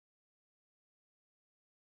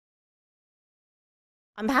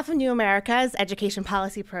On behalf of New America's Education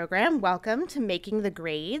Policy Program, welcome to Making the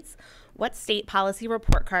Grades, what state policy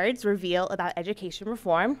report cards reveal about education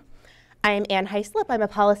reform. I am Ann Heislip. I'm a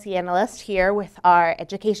policy analyst here with our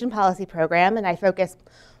Education Policy Program, and I focus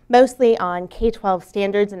mostly on K-12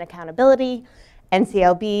 standards and accountability,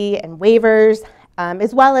 NCLB and waivers,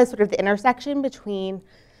 as well as sort of the intersection between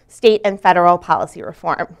state and federal policy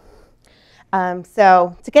reform.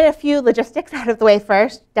 So to get a few logistics out of the way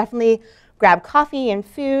first, definitely grab coffee and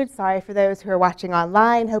food. Sorry for those who are watching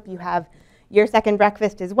online. Hope you have your second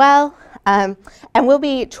breakfast as well. And we'll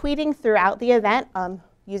be tweeting throughout the event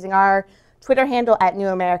using our Twitter handle at New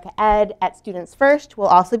America Ed, at StudentsFirst. We'll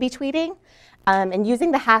also be tweeting and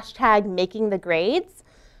using the hashtag #MakingTheGrades.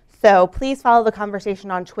 So please follow the conversation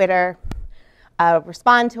on Twitter.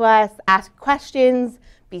 Respond to us, ask questions,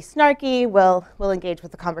 be snarky. We'll engage with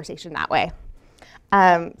the conversation that way.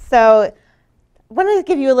 So I wanted to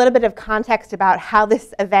give you a little bit of context about how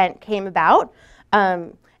this event came about.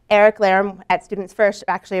 Eric Laram at StudentsFirst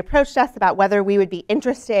actually approached us about whether we would be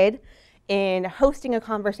interested in hosting a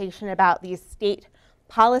conversation about these state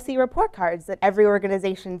policy report cards that every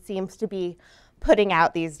organization seems to be putting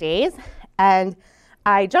out these days. And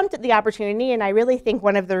I jumped at the opportunity, and I really think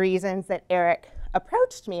one of the reasons that Eric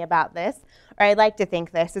approached me about this, or I like to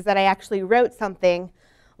think this, is that I actually wrote something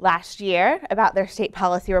last year about their state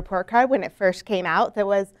policy report card when it first came out that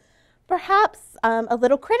was perhaps a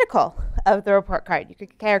little critical of the report card. You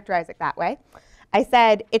could characterize it that way. I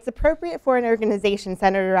said, it's appropriate for an organization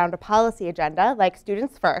centered around a policy agenda like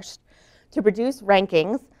StudentsFirst to produce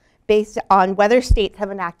rankings based on whether states have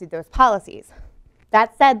enacted those policies.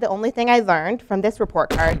 That said, the only thing I learned from this report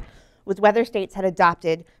card was whether states had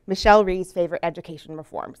adopted Michelle Rhee's favorite education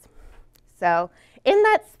reforms. So in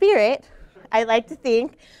that spirit, I like to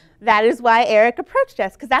think that is why Eric approached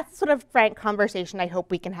us, because that's the sort of frank conversation I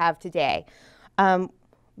hope we can have today.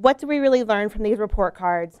 What do we really learn from these report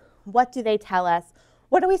cards? What do they tell us?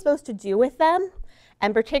 What are we supposed to do with them?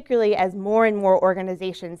 And particularly as more and more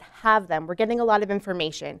organizations have them, we're getting a lot of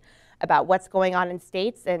information about what's going on in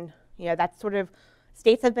states, and that's sort of,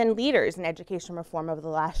 states have been leaders in education reform over the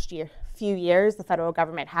last few years. The federal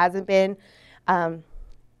government hasn't been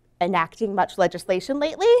enacting much legislation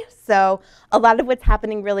lately, so a lot of what's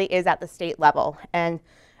happening really is at the state level. And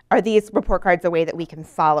are these report cards a way that we can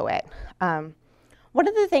follow it? One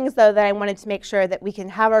of the things, though, that I wanted to make sure that we can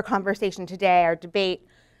have our conversation today, our debate,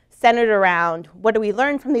 centered around what do we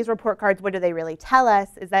learn from these report cards, what do they really tell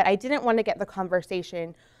us, is that I didn't want to get the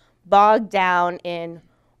conversation bogged down in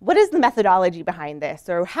what is the methodology behind this,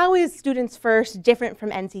 or how is StudentsFirst different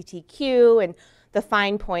from NCTQ, and the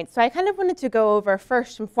fine points. So I kind of wanted to go over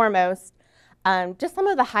first and foremost just some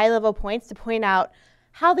of the high-level points to point out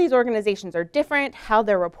how these organizations are different, how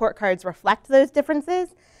their report cards reflect those differences,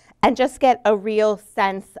 and just get a real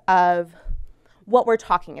sense of what we're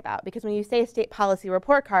talking about. Because when you say state policy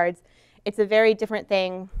report cards, it's a very different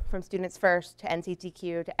thing from StudentsFirst to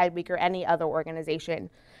NCTQ to EdWeek or any other organization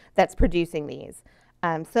that's producing these.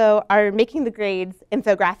 So our Making the Grades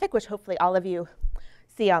infographic, which hopefully all of you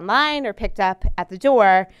see online or picked up at the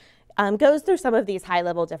door, goes through some of these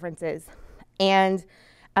high-level differences. And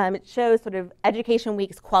it shows sort of Education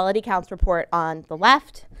Week's Quality Counts report on the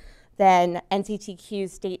left, then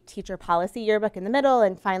NCTQ's State Teacher Policy Yearbook in the middle,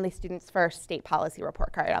 and finally StudentsFirst State Policy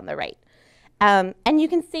Report Card on the right. And you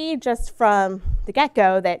can see just from the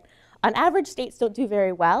get-go that on average states don't do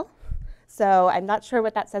very well. So I'm not sure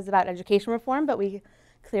what that says about education reform, but we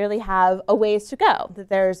clearly have a ways to go, that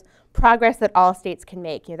there's progress that all states can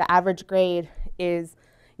make. The average grade is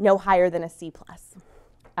no higher than a C+.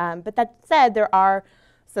 But that said, there are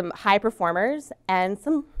some high performers and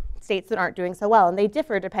some states that aren't doing so well, and they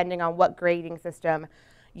differ depending on what grading system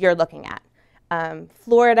you're looking at.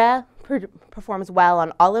 Florida performs well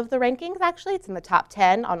on all of the rankings, actually. It's in the top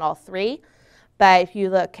 10 on all three. But if you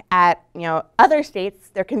look at other states,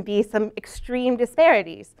 there can be some extreme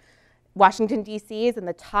disparities. Washington, D.C. is in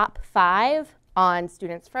the top 5 on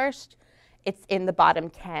StudentsFirst. It's in the bottom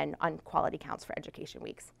 10 on Quality Counts for Education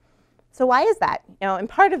Weeks. So why is that? And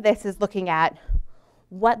part of this is looking at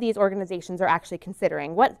what these organizations are actually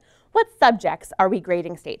considering. What subjects are we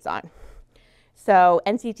grading states on? So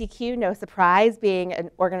NCTQ, no surprise, being an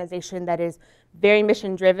organization that is very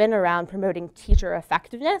mission-driven around promoting teacher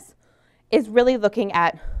effectiveness, is really looking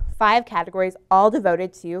at 5 categories all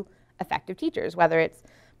devoted to effective teachers, whether it's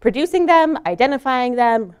producing them, identifying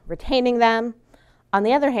them, retaining them. On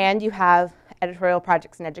the other hand, you have editorial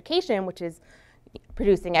projects in education, which is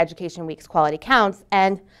producing Education Week's Quality Counts,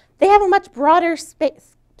 and they have a much broader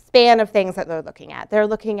span of things that they're looking at. They're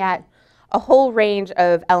looking at a whole range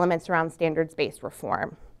of elements around standards-based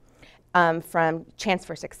reform. from Chance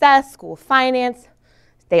for Success, school finance.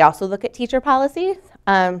 They also look at teacher policies.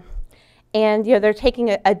 And they're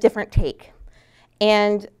taking a different take.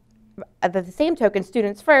 And at the same token,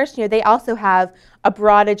 Students First, they also have a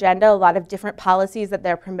broad agenda, a lot of different policies that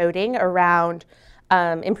they're promoting around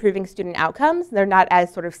improving student outcomes. They're not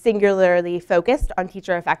as sort of singularly focused on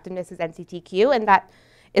teacher effectiveness as NCTQ, and that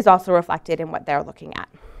is also reflected in what they're looking at.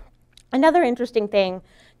 Another interesting thing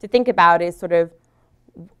to think about is sort of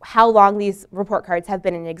how long these report cards have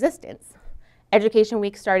been in existence. Education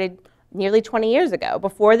Week started nearly 20 years ago,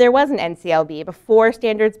 before there was an NCLB, before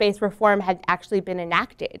standards-based reform had actually been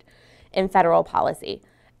enacted in federal policy.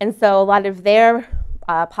 And so a lot of their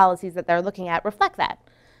policies that they're looking at reflect that.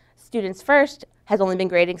 Students First has only been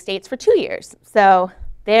grading states for 2 years. So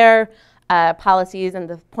their policies and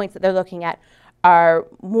the points that they're looking at are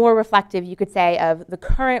more reflective, you could say, of the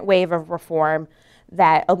current wave of reform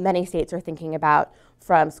that many states are thinking about,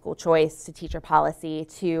 from school choice to teacher policy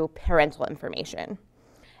to parental information.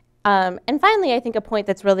 And finally, I think a point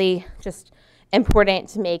that's really just important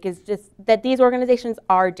to make is just that these organizations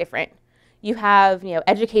are different. You have,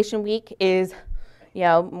 Education Week is,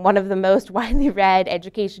 one of the most widely read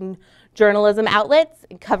education journalism outlets.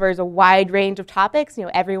 It covers a wide range of topics.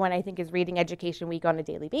 Everyone, I think, is reading Education Week on a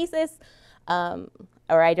daily basis. Or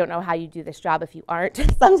I don't know how you do this job if you aren't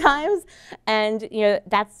sometimes. And,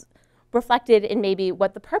 that's reflected in maybe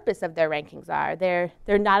what the purpose of their rankings are. They're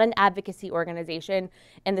not an advocacy organization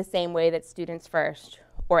in the same way that Students First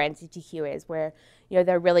or NCTQ is, where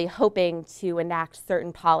they're really hoping to enact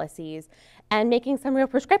certain policies and making some real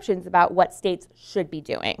prescriptions about what states should be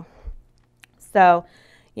doing. So,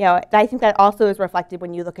 I think that also is reflected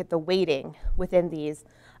when you look at the weighting within these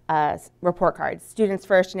report cards. Students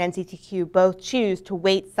First and NCTQ both choose to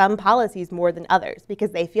weight some policies more than others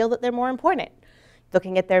because they feel that they're more important,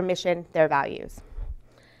 looking at their mission, their values.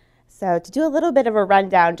 So to do a little bit of a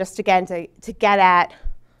rundown, just again to get at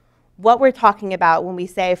what we're talking about when we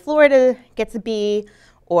say Florida gets a B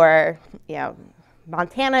or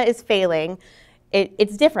Montana is failing,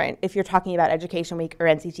 it's different if you're talking about Education Week or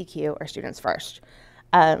NCTQ or Students First.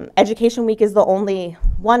 Education Week is the only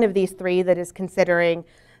one of these three that is considering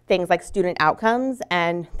things like student outcomes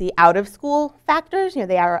and the out-of-school factors.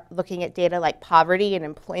 They are looking at data like poverty and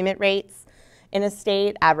employment rates in a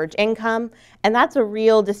state, average income, and that's a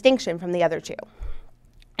real distinction from the other two.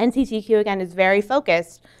 NCTQ, again, is very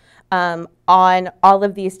focused on all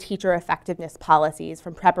of these teacher effectiveness policies,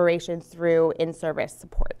 from preparation through in-service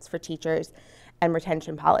supports for teachers and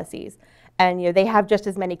retention policies. And they have just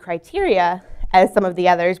as many criteria as some of the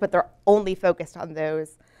others, but they're only focused on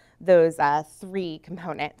those three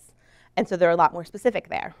components. And so they're a lot more specific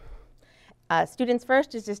there. Students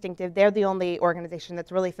First is distinctive. They're the only organization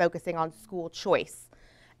that's really focusing on school choice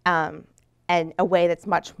and a way that's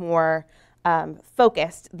much more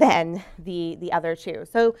focused than the other two.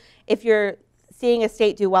 So if you're seeing a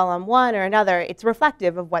state do well on one or another, it's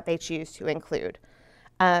reflective of what they choose to include.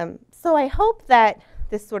 So I hope that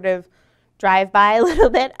this sort of drive-by a little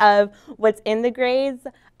bit of what's in the grades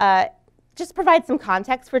just provides some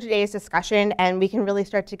context for today's discussion, and we can really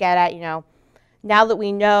start to get at, now that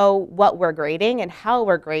we know what we're grading and how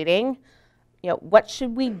we're grading, what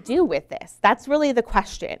should we do with this? That's really the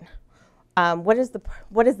question. What is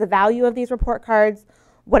the value of these report cards?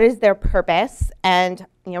 What is their purpose? And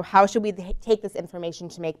how should we take this information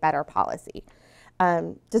to make better policy?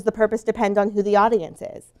 Does the purpose depend on who the audience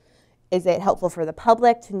is? Is it helpful for the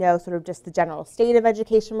public to know sort of just the general state of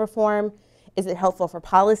education reform? Is it helpful for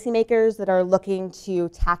policymakers that are looking to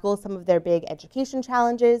tackle some of their big education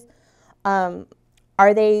challenges?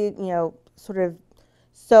 Are they, sort of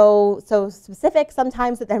so specific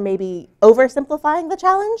sometimes that they're maybe oversimplifying the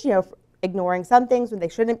challenge, ignoring some things when they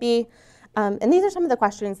shouldn't be? And these are some of the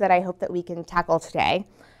questions that I hope that we can tackle today.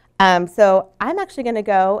 So I'm actually going to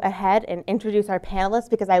go ahead and introduce our panelists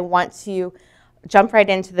because I want to jump right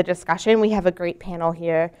into the discussion. We have a great panel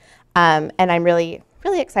here, and I'm really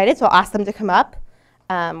excited, so I'll ask them to come up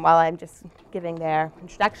while I'm just giving their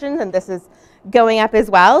introductions, and this is going up as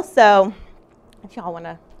well, so if y'all want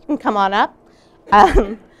to, you can come on up.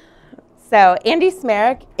 So Andy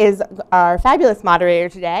Smerick is our fabulous moderator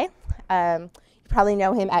today. You probably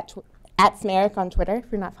know him at Smerick on Twitter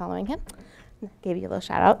if you're not following him. Gave you a little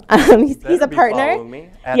shout out. He's a partner. Follow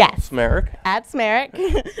me at Smerick. At Smerick.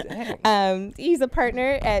 He's a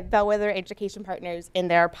partner at Bellwether Education Partners in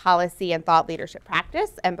their policy and thought leadership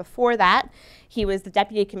practice. And before that, he was the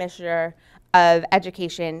Deputy Commissioner of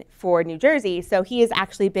Education for New Jersey. So he has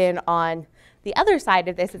actually been on the other side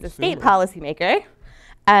of this as a state policymaker.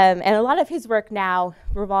 And a lot of his work now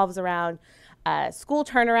revolves around school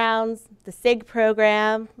turnarounds, the SIG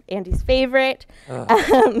program, Andy's favorite,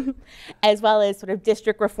 as well as sort of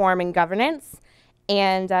district reform and governance.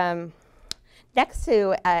 And next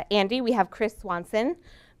to Andy, we have Chris Swanson.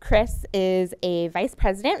 Chris is a vice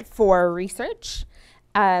president for research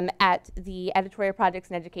at the Editorial Projects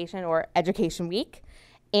in Education, or Education Week,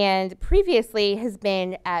 and previously has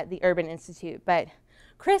been at the Urban Institute. But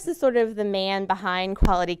Chris is sort of the man behind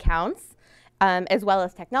Quality Counts, as well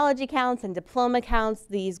as Technology Counts and Diploma Counts,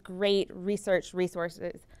 these great research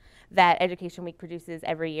resources that Education Week produces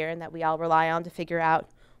every year and that we all rely on to figure out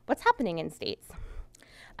what's happening in states.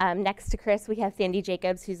 Next to Chris, we have Sandy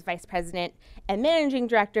Jacobs, who's Vice President and Managing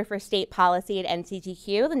Director for State Policy at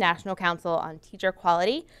NCTQ, the National Council on Teacher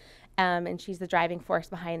Quality, and she's the driving force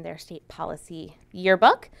behind their state policy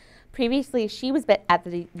yearbook. Previously, she was at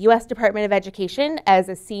the U.S. Department of Education as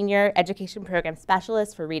a Senior Education Program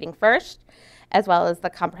Specialist for Reading First, as well as the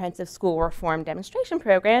Comprehensive School Reform Demonstration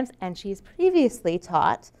Programs, and she's previously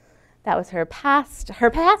taught, that was her past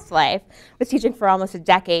life, was teaching for almost a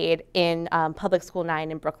decade in Public School 9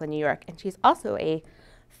 in Brooklyn, New York. And she's also a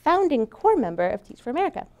founding core member of Teach for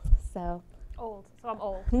America. So old, so I'm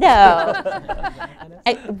old. No.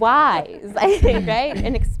 Wise, I think, right?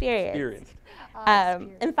 And experienced.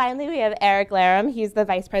 And finally, we have Eric Laram. He's the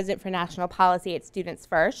Vice President for National Policy at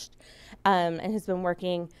StudentsFirst, and has been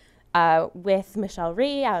working with Michelle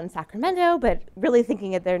Rhee out in Sacramento, but really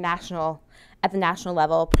thinking at the national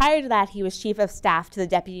level. Prior to that, he was Chief of Staff to the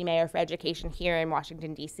Deputy Mayor for Education here in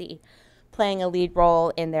Washington, D.C., playing a lead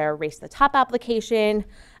role in their Race to the Top application,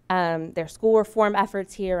 their school reform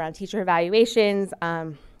efforts here around teacher evaluations,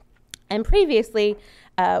 and previously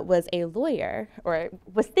was a lawyer, or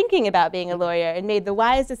was thinking about being a lawyer, and made the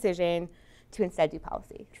wise decision to instead do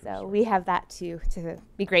policy. So we have that to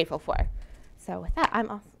be grateful for. So with that, I'm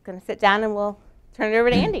also going to sit down and we'll turn it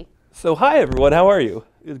over to Andy. So hi everyone, how are you?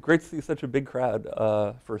 It's great to see such a big crowd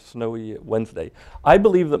for a snowy Wednesday. I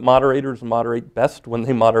believe that moderators moderate best when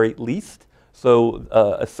they moderate least. So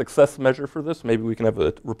a success measure for this, maybe we can have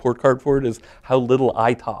a report card for it, is how little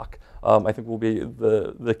I talk. I think will be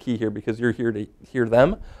the key here, because you're here to hear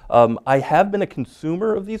them. I have been a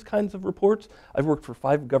consumer of these kinds of reports. I've worked for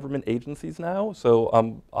 5 government agencies now, so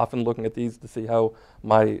I'm often looking at these to see how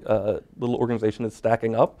my little organization is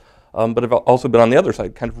stacking up. But I've also been on the other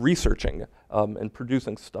side, kind of researching and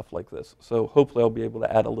producing stuff like this. So hopefully I'll be able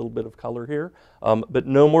to add a little bit of color here. But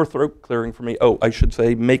no more throat clearing for me. Oh, I should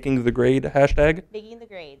say making the grade hashtag. Making the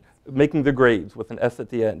grades. Making the grades with an S at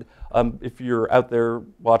the end. If you're out there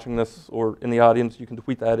watching this or in the audience, you can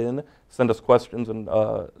tweet that in, send us questions, and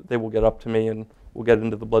they will get up to me and we'll get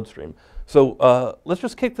into the bloodstream. So let's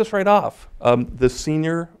just kick this right off. The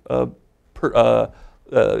senior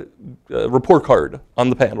report card on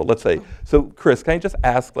the panel, let's say. So Chris, can I just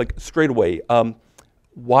ask, like, straight away,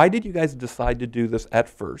 why did you guys decide to do this at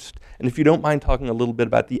first? And if you don't mind talking a little bit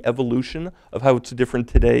about the evolution of how it's different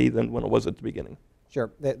today than when it was at the beginning. Sure,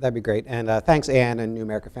 that'd be great. And thanks, Anne and New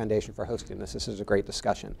America Foundation, for hosting this. This is a great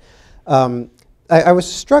discussion. I was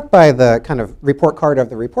struck by the kind of report card of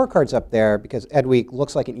the report cards up there, because Ed Week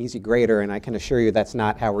looks like an easy grader, and I can assure you that's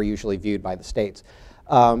not how we're usually viewed by the states.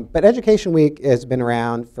 But Education Week has been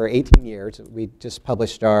around for 18 years. We just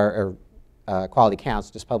published Quality Counts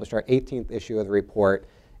just published our 18th issue of the report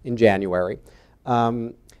in January.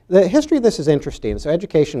 The history of this is interesting. So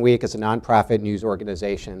Education Week is a nonprofit news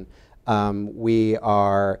organization. We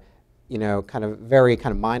are, very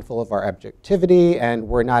mindful of our objectivity, and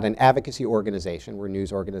we're not an advocacy organization. We're a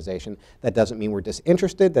news organization. That doesn't mean we're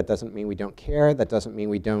disinterested. That doesn't mean we don't care. That doesn't mean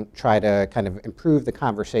we don't try to improve the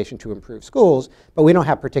conversation to improve schools, but we don't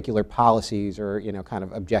have particular policies or,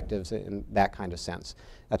 objectives in that kind of sense.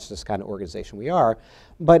 That's just kind of organization we are.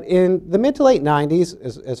 But in the mid to late 90s,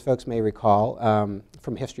 as folks may recall,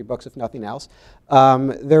 from history books if nothing else,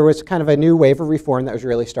 there was kind of a new wave of reform that was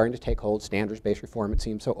really starting to take hold. Standards-based reform, it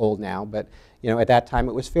seems so old now, but at that time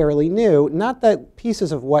it was fairly new. Not that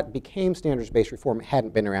pieces of what became standards-based reform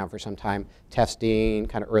hadn't been around for some time, testing,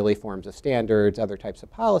 kind of early forms of standards, other types of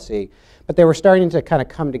policy, but they were starting to kind of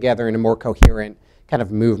come together in a more coherent kind of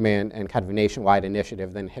movement and kind of a nationwide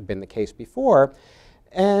initiative than had been the case before.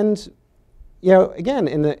 And again,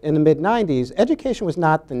 in the mid-90s, education was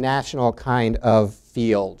not the national kind of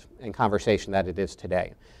field and conversation that it is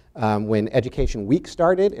today. When Education Week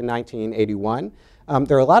started in 1981,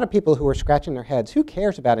 there were a lot of people who were scratching their heads, who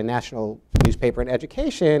cares about a national newspaper in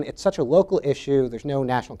education? It's such a local issue. There's no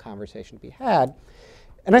national conversation to be had.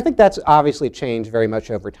 And I think that's obviously changed very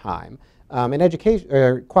much over time.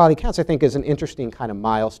 And Quality Counts, I think, is an interesting kind of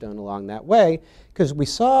milestone along that way, because we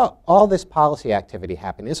saw all this policy activity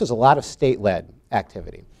happen. This was a lot of state-led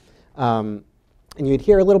activity. and you'd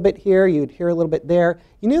hear a little bit here, you'd hear a little bit there.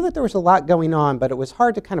 You knew that there was a lot going on, but it was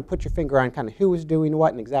hard to kind of put your finger on kind of who was doing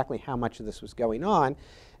what and exactly how much of this was going on.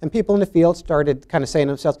 And people in the field started kind of saying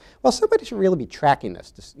to themselves, well, somebody should really be tracking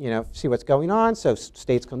this to see what's going on so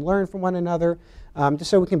states can learn from one another, just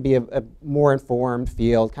so we can be a more informed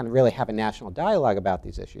field, kind of really have a national dialogue about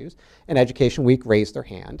these issues. And Education Week raised their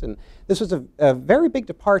hand. And this was a very big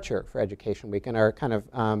departure for Education Week, and our kind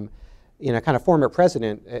of former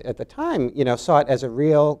president at the time, saw it as a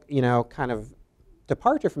real, kind of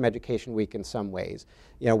departure from Education Week in some ways.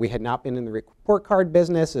 We had not been in the report card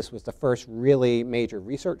business. This was the first really major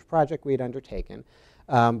research project we had undertaken.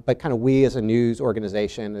 But kind of we as a news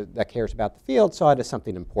organization that cares about the field saw it as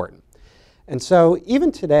something important. And so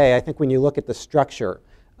even today, I think when you look at the structure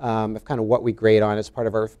of kind of what we grade on as part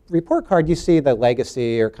of our report card, you see the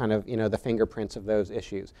legacy or kind of, the fingerprints of those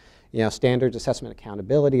issues. Standards, assessment,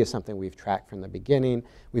 accountability is something we've tracked from the beginning.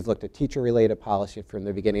 We've looked at teacher-related policy from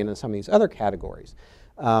the beginning and some of these other categories.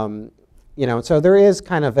 So there is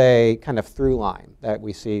kind of a through line that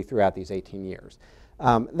we see throughout these 18 years.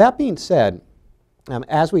 That being said,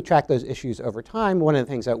 as we track those issues over time, one of the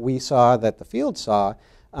things that we saw, that the field saw,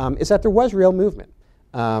 is that there was real movement.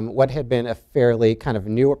 What had been a fairly kind of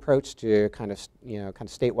new approach to kind of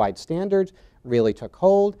statewide standards really took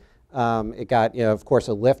hold. It got, of course,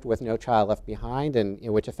 a lift with No Child Left Behind, and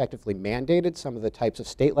which effectively mandated some of the types of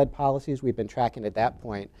state-led policies we've been tracking at that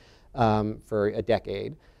point for a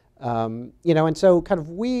decade. And so kind of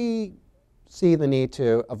we see the need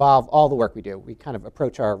to evolve all the work we do. We kind of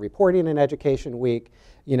approach our reporting in Education Week,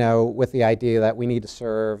 with the idea that we need to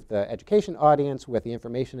serve the education audience with the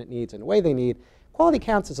information it needs in the way they need. Quality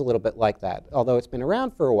Counts is a little bit like that. Although it's been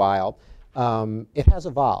around for a while, it has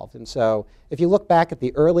evolved. And so if you look back at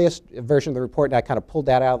the earliest version of the report, and I kind of pulled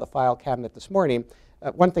that out of the file cabinet this morning,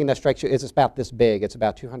 one thing that strikes you is it's about this big. It's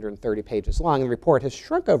about 230 pages long. And the report has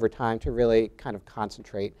shrunk over time to really kind of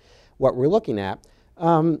concentrate what we're looking at.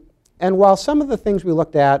 And while some of the things we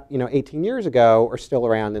looked at 18 years ago are still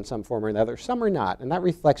around in some form or another, some are not. And that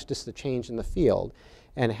reflects just the change in the field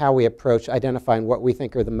and how we approach identifying what we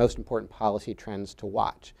think are the most important policy trends to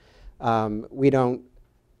watch. We don't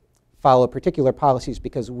follow particular policies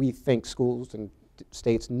because we think schools and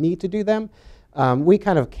states need to do them. We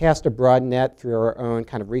kind of cast a broad net through our own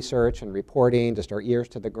kind of research and reporting, just our ears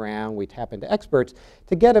to the ground. We tap into experts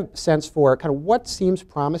to get a sense for kind of what seems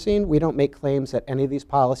promising. We don't make claims that any of these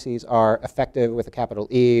policies are effective with a capital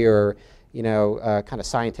E or kind of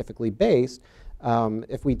scientifically based.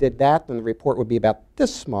 If we did that, then the report would be about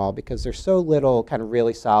this small because there's so little kind of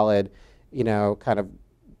really solid, kind of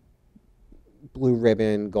blue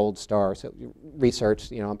ribbon, gold star research,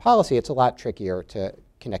 on policy. It's a lot trickier to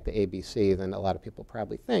connect the ABC than a lot of people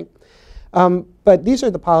probably think. But these are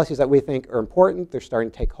the policies that we think are important. They're starting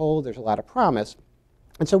to take hold. There's a lot of promise.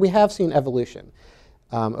 And so we have seen evolution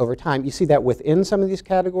over time. You see that within some of these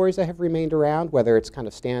categories that have remained around, whether it's kind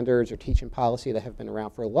of standards or teaching policy that have been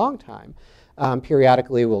around for a long time.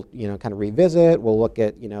 Periodically, we'll kind of revisit. We'll look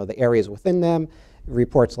at the areas within them.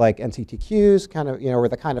 Reports like NCTQs kind of are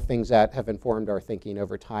the kind of things that have informed our thinking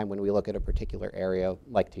over time when we look at a particular area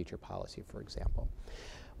like teacher policy, for example.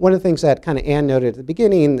 One of the things that kind of Ann noted at the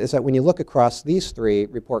beginning is that when you look across these three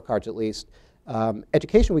report cards at least,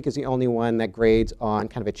 Education Week is the only one that grades on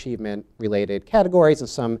kind of achievement-related categories, and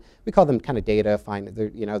some, we call them kind of data.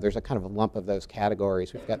 There's a kind of a lump of those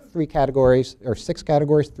categories. We've got 3 categories, or 6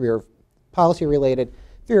 categories. 3 are policy-related,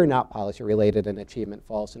 3 are not policy-related, and achievement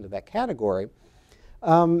falls into that category.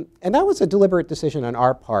 And that was a deliberate decision on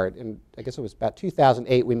our part. And I guess it was about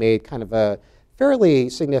 2008 we made kind of a fairly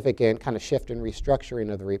significant kind of shift in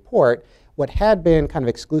restructuring of the report. What had been kind of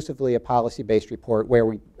exclusively a policy-based report where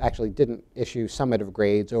we actually didn't issue summative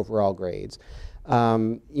grades, overall grades.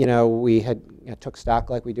 We had took stock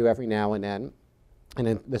like we do every now and then. And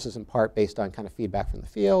then this is in part based on kind of feedback from the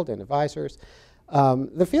field and advisors.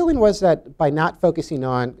 The feeling was that by not focusing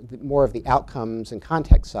on more of the outcomes and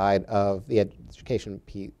context side of the education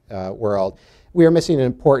world, we are missing an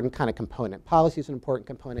important kind of component. Policy is an important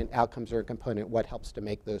component, outcomes are a component, what helps to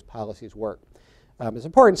make those policies work is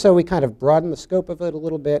important. So we kind of broadened the scope of it a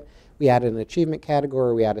little bit. We added an achievement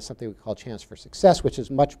category, we added something we call chance for success, which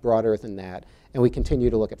is much broader than that, and we continue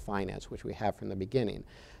to look at finance, which we have from the beginning.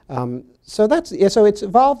 So it's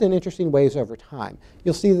evolved in interesting ways over time.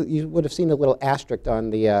 You'll see that you would have seen a little asterisk on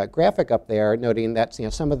the graphic up there, noting that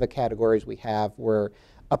some of the categories we have were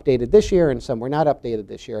updated this year and some were not updated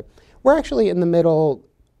this year. We're actually in the middle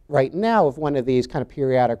right now of one of these kind of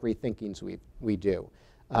periodic rethinkings we do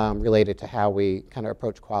related to how we kind of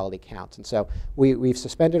approach quality counts. And so we've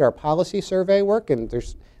suspended our policy survey work, and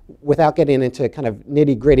without getting into kind of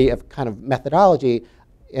nitty-gritty of kind of methodology,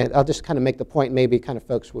 and I'll just kind of make the point, maybe kind of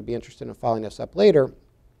folks would be interested in following this up later.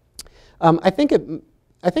 I think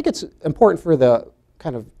it's important for the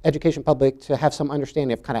kind of education public to have some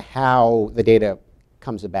understanding of kind of how the data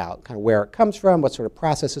comes about, kind of where it comes from, what sort of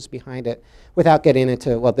process is behind it, without getting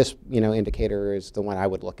into, well, this indicator is the one I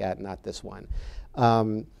would look at, not this one.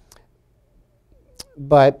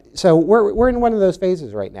 But so we're in one of those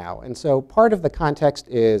phases right now, and so part of the context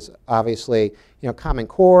is obviously Common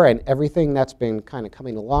Core and everything that's been kind of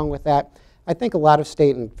coming along with that. I think a lot of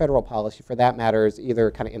state and federal policy, for that matter, is either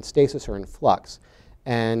kind of in stasis or in flux.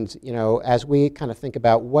 And as we kind of think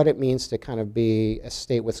about what it means to kind of be a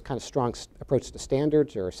state with kind of strong approach to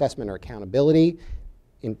standards or assessment or accountability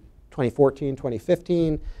in 2014,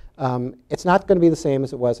 2015, it's not going to be the same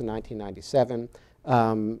as it was in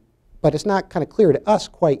 1997. But it's not kind of clear to us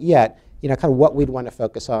quite yet, kind of what we'd want to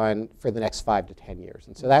focus on for the next 5 to 10 years.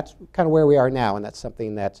 And so that's kind of where we are now, and that's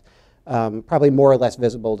something that's probably more or less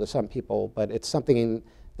visible to some people, but it's something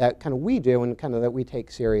that kind of we do and kind of that we take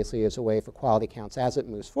seriously as a way for quality counts as it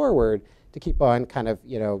moves forward to keep on kind of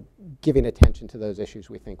giving attention to those issues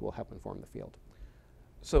we think will help inform the field.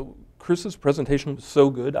 So Chris's presentation was so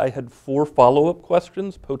good, I had 4 follow-up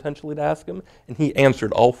questions potentially to ask him, and he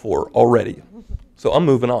answered all 4 already. So I'm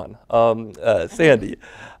moving on. Sandy,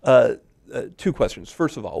 2 questions.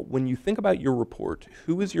 First of all, when you think about your report,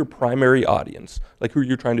 who is your primary audience, like who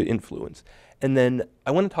you're trying to influence? And then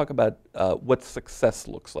I want to talk about what success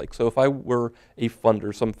looks like. So if I were a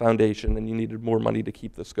funder, some foundation, and you needed more money to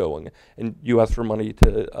keep this going, and you asked for money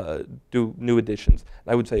to do new additions,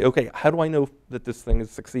 I would say, okay, how do I know that this thing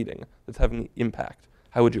is succeeding, that's having impact?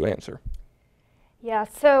 How would you answer? Yeah,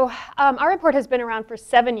 so our report has been around for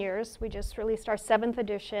 7 years. We just released our 7th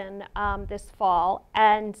edition this fall.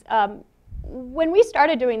 And when we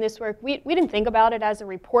started doing this work, we didn't think about it as a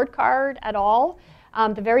report card at all.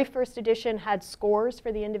 The very first edition had scores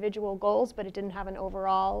for the individual goals, but it didn't have an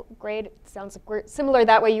overall grade. It sounds similar.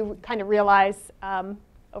 That way you kind of realize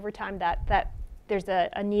over time that there's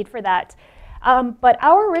a need for that. But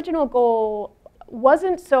our original goal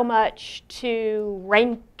wasn't so much to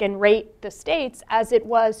rank and rate the states as it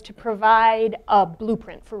was to provide a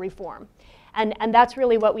blueprint for reform. And that's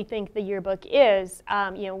really what we think the yearbook is.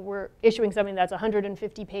 We're issuing something that's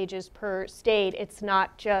 150 pages per state. It's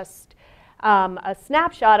not just a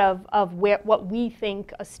snapshot of what we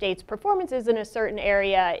think a state's performance is in a certain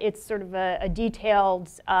area. It's sort of a detailed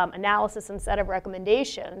analysis and set of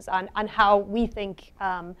recommendations on how we think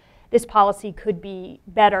this policy could be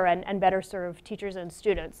better and better serve teachers and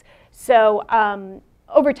students. So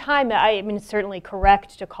over time, I mean, it's certainly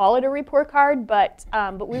correct to call it a report card, but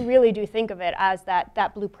we really do think of it as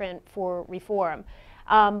that blueprint for reform.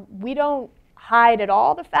 We don't hide at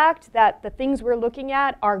all the fact that the things we're looking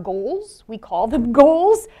at are goals. We call them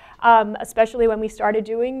goals, especially when we started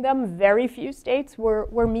doing them. Very few states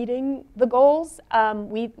were meeting the goals.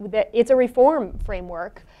 It's a reform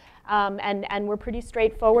framework, and we're pretty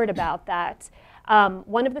straightforward about that.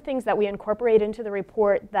 One of the things that we incorporate into the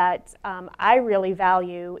report that I really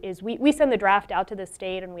value is we send the draft out to the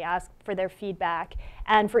state and we ask for their feedback.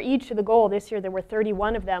 And for each of the goal, this year there were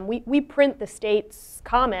 31 of them, we print the state's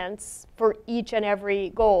comments for each and every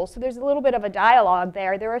goal. So there's a little bit of a dialogue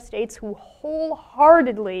there. There are states who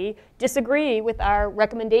wholeheartedly disagree with our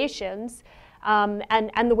recommendations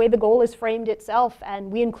and the way the goal is framed itself.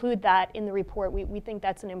 And we include that in the report. We think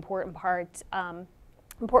that's an important part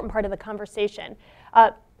of the conversation.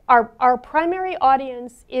 Our primary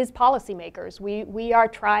audience is policymakers. We are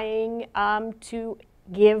trying to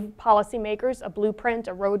give policymakers a blueprint,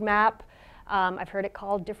 a roadmap. I've heard it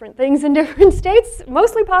called different things in different states,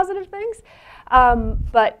 mostly positive things,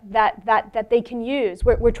 but that they can use.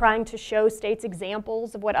 We're trying to show states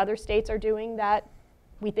examples of what other states are doing that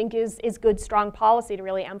we think is good, strong policy to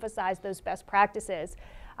really emphasize those best practices.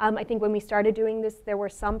 I think when we started doing this, there were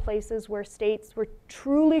some places where states were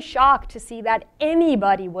truly shocked to see that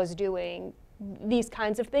anybody was doing these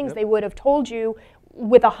kinds of things. Yep. They would have told you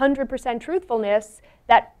with 100% truthfulness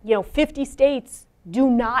that 50 states do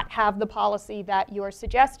not have the policy that you're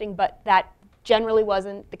suggesting, but that generally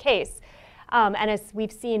wasn't the case. And as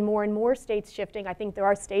we've seen more and more states shifting, I think there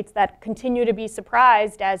are states that continue to be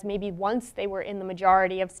surprised as maybe once they were in the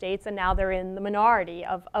majority of states and now they're in the minority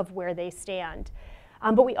of where they stand.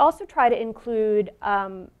 But we also try to include,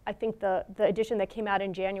 I think the edition that came out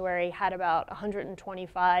in January had about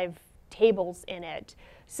 125 tables in it.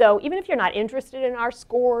 So even if you're not interested in our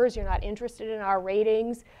scores, you're not interested in our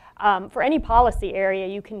ratings, for any policy area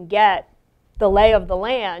you can get the lay of the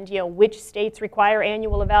land, which states require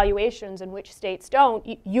annual evaluations and which states don't.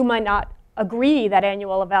 You might not agree that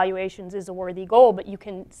annual evaluations is a worthy goal, but you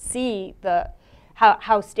can see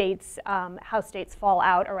how states fall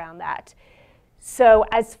out around that. So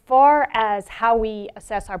as far as how we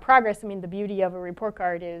assess our progress, I mean, the beauty of a report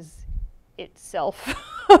card is itself.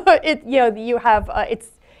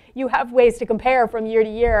 You have ways to compare from year to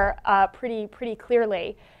year pretty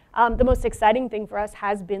clearly. The most exciting thing for us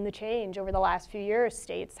has been the change over the last few years.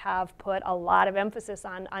 States have put a lot of emphasis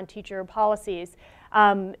on teacher policies.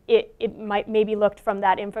 It might maybe looked from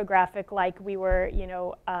that infographic like we were,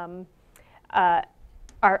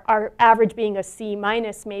 our average being a C-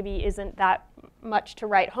 maybe isn't that much to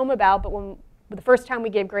write home about, but when the first time we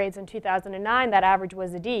gave grades in 2009, that average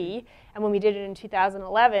was a D, and when we did it in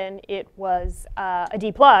 2011, it was a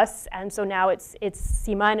D+, and so now it's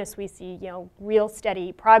C-. We see real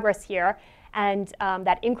steady progress here, and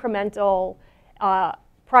that incremental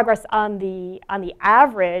progress on the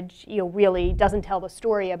average really doesn't tell the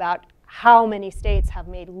story about how many states have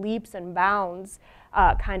made leaps and bounds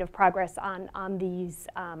kind of progress on these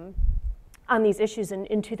issues.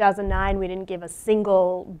 In 2009, we didn't give a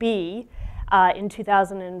single B. In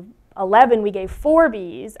 2011, we gave 4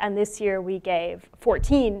 Bs, and this year we gave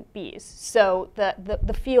 14 Bs. So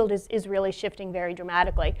the field is really shifting very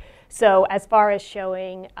dramatically. So as far as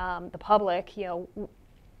showing the public,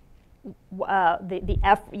 what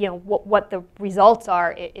the results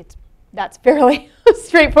are, that's fairly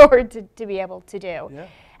straightforward to be able to do. Yeah.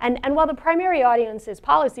 And while the primary audience is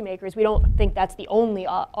policymakers, we don't think that's the only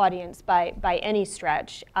audience by any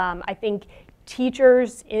stretch. I think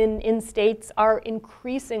teachers in states are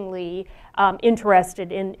increasingly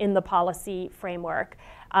interested in the policy framework.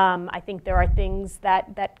 I think there are things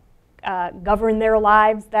that govern their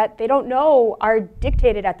lives that they don't know are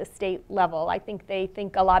dictated at the state level. I think they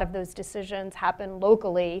think a lot of those decisions happen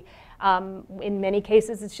locally. In many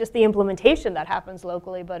cases, it's just the implementation that happens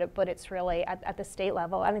locally, but it's really at the state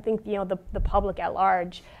level. And I think the public at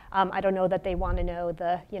large, I don't know that they want to know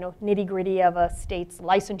the nitty-gritty of a state's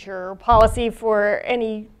licensure policy for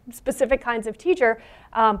any specific kinds of teacher,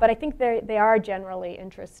 but I think they are generally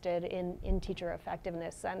interested in teacher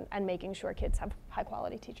effectiveness and making sure kids have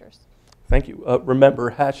high-quality teachers. Thank you. Remember,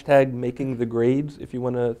 #makingthegrades if you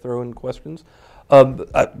want to throw in questions.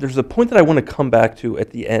 There's a point that I want to come back to at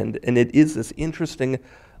the end, and it is this interesting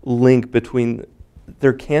link between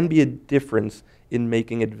there can be a difference in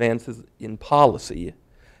making advances in policy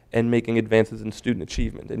and making advances in student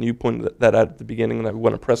achievement. And you pointed that out at the beginning, and I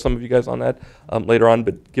want to press some of you guys on that later on,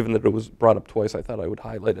 but given that it was brought up twice, I thought I would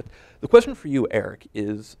highlight it. The question for you, Eric,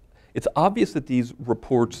 is it's obvious that these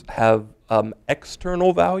reports have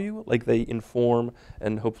external value, like they inform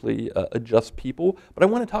and hopefully adjust people, but I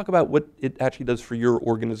want to talk about what it actually does for your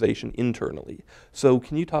organization internally. So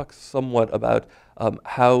can you talk somewhat about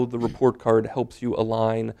how the report card helps you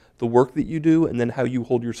align the work that you do, and then how you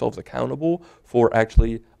hold yourselves accountable for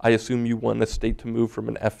actually, I assume you want a state to move from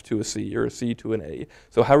an F to a C or a C to an A.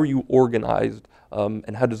 So how are you organized,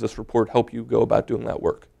 and how does this report help you go about doing that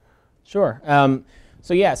work? Sure.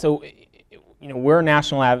 We're a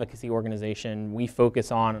national advocacy organization. We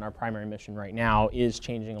focus on, and our primary mission right now is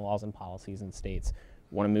changing laws and policies in states.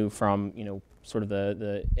 We want to move from, sort of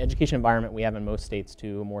the education environment we have in most states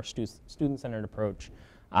to a more student-centered approach.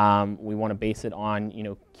 We want to base it on,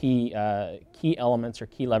 key elements or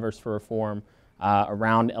key levers for reform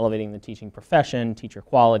around elevating the teaching profession, teacher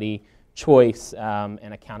quality, choice,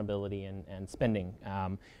 and accountability and spending.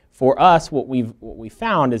 For us, what we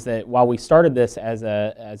found is that while we started this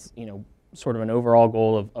as sort of an overall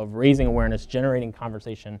goal of raising awareness, generating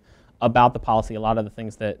conversation about the policy, a lot of the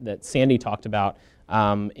things that Sandy talked about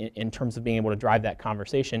in terms of being able to drive that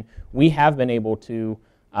conversation, we have been able to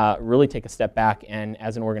really take a step back and,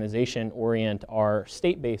 as an organization, orient our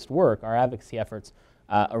state-based work, our advocacy efforts,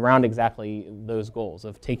 around exactly those goals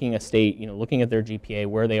of taking a state, looking at their GPA,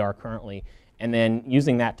 where they are currently, and then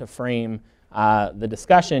using that to frame the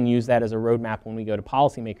discussion, use that as a roadmap when we go to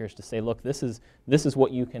policymakers to say, look, this is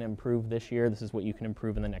what you can improve this year, this is what you can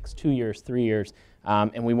improve in the next 2 years, 3 years,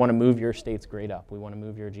 and we want to move your state's grade up, we want to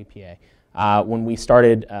move your GPA. When we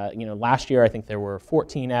started, last year I think there were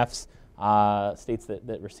 14 Fs, states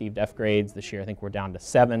that received F grades. This year I think we're down to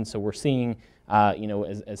 7, so we're seeing,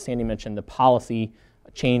 as Sandy mentioned, the policy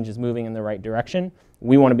change is moving in the right direction.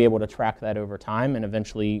 We want to be able to track that over time and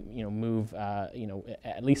eventually, move,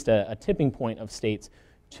 at least a tipping point of states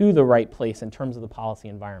to the right place in terms of the policy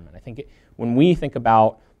environment. I think when we think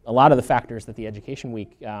about a lot of the factors that the Education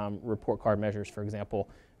Week report card measures, for example,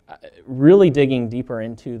 really digging deeper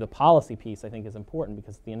into the policy piece, I think, is important,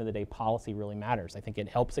 because at the end of the day, policy really matters. I think it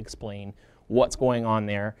helps explain what's going on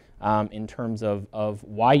there in terms of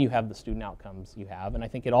why you have the student outcomes you have, and I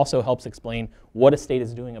think it also helps explain what a state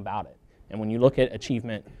is doing about it. And when you look at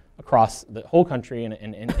achievement across the whole country and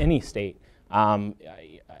in any state,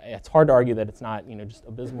 it's hard to argue that it's not, just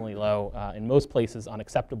abysmally low, in most places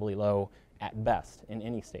unacceptably low at best in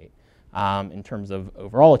any state. In terms of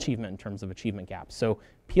overall achievement, in terms of achievement gaps. So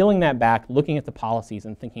peeling that back, looking at the policies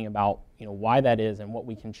and thinking about why that is and what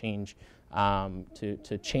we can change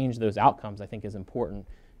to change those outcomes, I think is important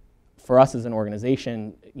for us as an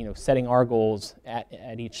organization. Setting our goals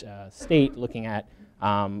at each state, looking at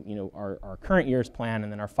our current year's plan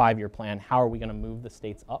and then our 5-year plan. How are we going to move the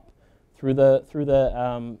states up through the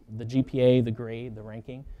GPA, the grade, the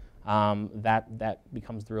ranking? That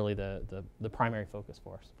becomes really the primary focus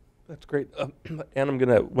for us. That's great. And I'm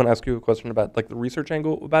going to want to ask you a question about the research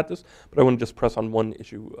angle about this, but I want to just press on one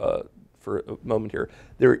issue for a moment here.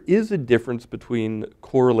 There is a difference between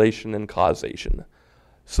correlation and causation.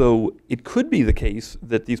 So it could be the case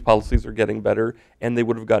that these policies are getting better, and they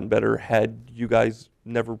would have gotten better had you guys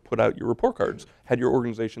never put out your report cards, had your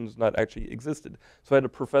organizations not actually existed. So I had a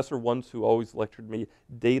professor once who always lectured me,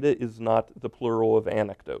 data is not the plural of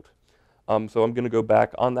anecdote. So I'm going to go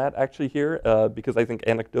back on that actually here because I think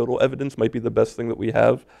anecdotal evidence might be the best thing that we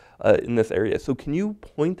have in this area. So can you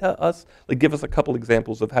point at us, give us a couple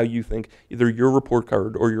examples of how you think either your report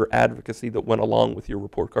card or your advocacy that went along with your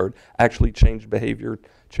report card actually changed behavior,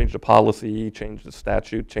 changed a policy, changed a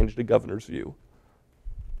statute, changed the governor's view?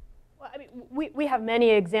 Well, I mean, we have many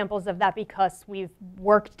examples of that because we've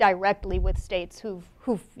worked directly with states who've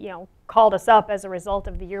called us up as a result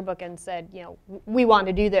of the yearbook and said, we want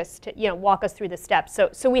to do this, to walk us through the steps.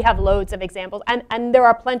 So we have loads of examples, and there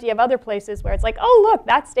are plenty of other places where it's like, oh look,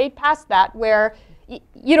 that state passed that, where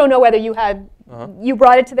you don't know whether you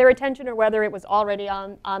brought it to their attention or whether it was already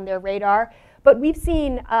on their radar. But we've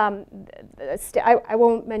seen, I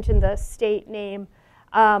won't mention the state name,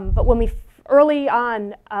 but when we early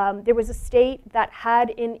on, there was a state that had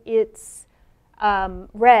in its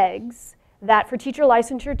regs that for teacher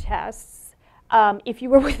licensure tests, if you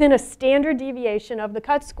were within a standard deviation of the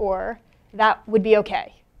cut score, that would be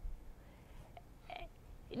okay.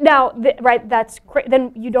 Now,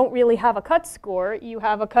 then you don't really have a cut score. You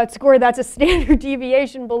have a cut score that's a standard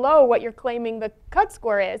deviation below what you're claiming the cut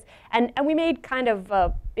score is. And we made kind of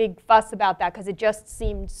a big fuss about that because it just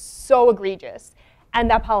seemed so egregious. And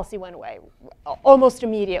that policy went away almost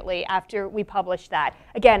immediately after we published that.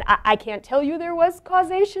 Again, I can't tell you there was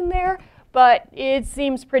causation there, but it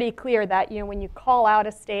seems pretty clear that when you call out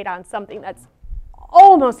a state on something that's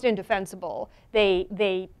almost indefensible,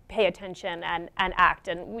 they pay attention and act.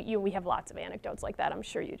 And we have lots of anecdotes like that. I'm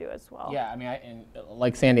sure you do as well. Yeah, I mean, and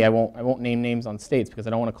like Sandy, I won't name names on states because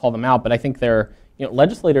I don't want to call them out. But I think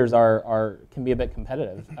legislators can be a bit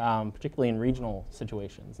competitive, particularly in regional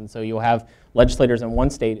situations. And so you'll have legislators in one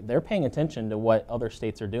state, they're paying attention to what other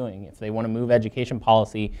states are doing. If they want to move education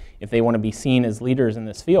policy, if they want to be seen as leaders in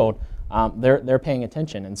this field, they're paying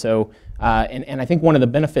attention. And so, and I think one of the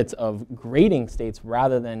benefits of grading states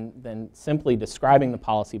rather than simply describing the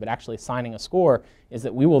policy but actually assigning a score is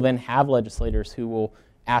that we will then have legislators who will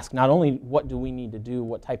ask not only what do we need to do,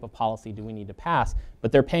 what type of policy do we need to pass,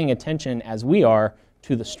 but they're paying attention, as we are,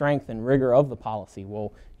 to the strength and rigor of the policy.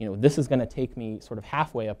 Well, this is going to take me sort of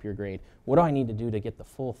halfway up your grade. What do I need to do to get the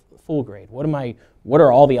full grade? What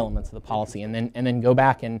are all the elements of the policy? And then go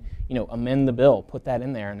back and amend the bill, put that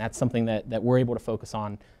in there, and that's something that we're able to focus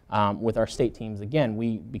on with our state teams.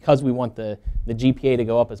 Again, because we want the GPA to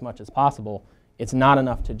go up as much as possible. It's not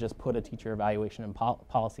enough to just put a teacher evaluation and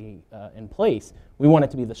policy in place. We want it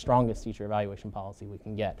to be the strongest teacher evaluation policy we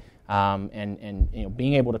can get, and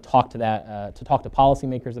being able to talk to that, to talk to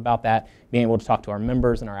policymakers about that, being able to talk to our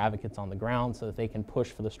members and our advocates on the ground so that they can push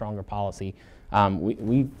for the stronger policy.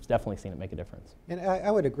 We've definitely seen it make a difference. And I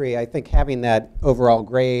would agree. I think having that overall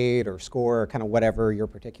grade or score, kind of whatever your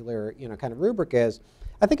particular kind of rubric is,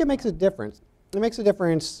 I think it makes a difference. It makes a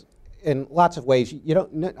difference in lots of ways.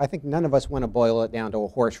 I think none of us want to boil it down to a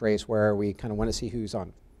horse race where we kind of want to see who's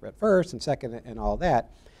on first and second and all that.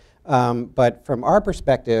 But from our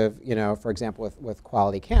perspective, for example, with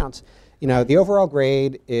quality counts, the overall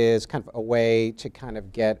grade is kind of a way to kind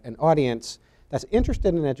of get an audience that's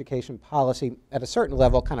interested in education policy at a certain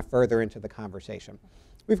level kind of further into the conversation.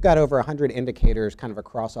 We've got over 100 indicators kind of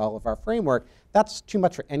across all of our framework. That's too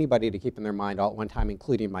much for anybody to keep in their mind all at one time,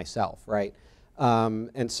 including myself, right?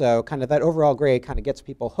 And so kind of that overall grade kind of gets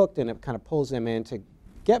people hooked and it kind of pulls them in to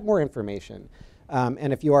get more information.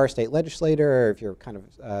 And if you are a state legislator, or if you're kind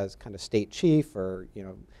of state chief, or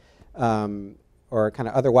or kind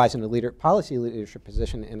of otherwise in a policy leadership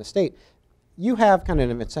position in a state, you have kind of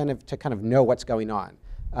an incentive to kind of know what's going on.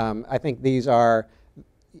 I think these are,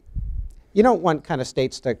 you don't want kind of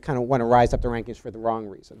states to kind of want to rise up the rankings for the wrong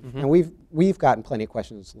reason. Mm-hmm. And we've gotten plenty of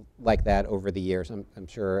questions like that over the years. I'm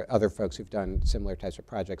sure other folks who've done similar types of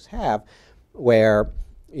projects have, where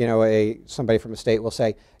somebody from a state will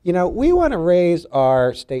say, we want to raise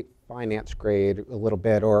our state finance grade a little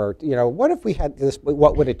bit, or what if we had this?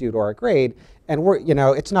 What would it do to our grade? And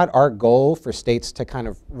it's not our goal for states to kind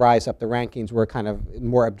of rise up the rankings. We're kind of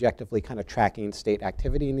more objectively kind of tracking state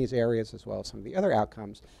activity in these areas as well as some of the other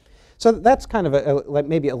outcomes. So that's kind of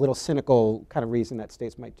maybe a little cynical kind of reason that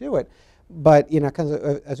states might do it. But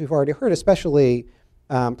as we've already heard, especially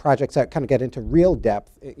projects that kind of get into real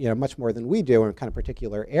depth, much more than we do in kind of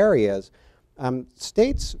particular areas,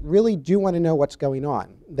 states really do want to know what's going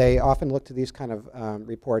on. They often look to these kind of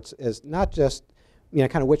reports as not just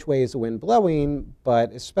kind of which way is the wind blowing,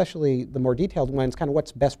 but especially the more detailed ones, kind of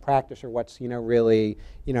what's best practice, or what's really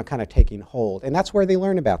kind of taking hold. And that's where they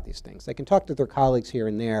learn about these things. They can talk to their colleagues here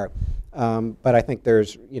and there, but I think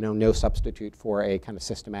there's no substitute for a kind of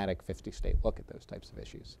systematic 50-state look at those types of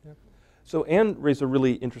issues. Yeah. So Anne raised a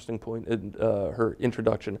really interesting point in her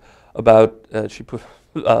introduction about, she put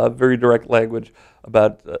very direct language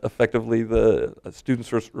about effectively the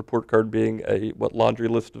StudentsFirst report card being a laundry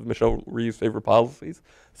list of Michelle Rhee's favorite policies,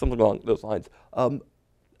 something along those lines.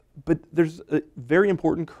 But there's a very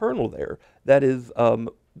important kernel there. That is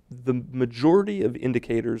the majority of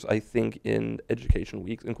indicators, I think, in Education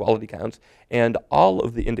Week and quality counts, and all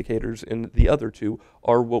of the indicators in the other two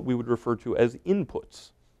are what we would refer to as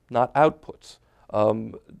inputs, not outputs.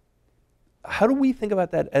 How do we think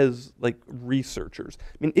about that as researchers?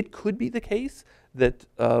 I mean, it could be the case that,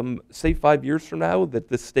 say 5 years from now, that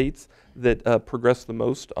the states that progress the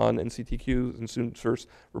most on NCTQs and StudentsFirst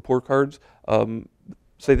report cards,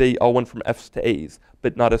 say they all went from Fs to As,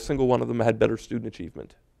 but not a single one of them had better student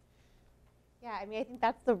achievement. Yeah, I mean, I think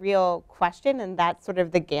that's the real question, and that's sort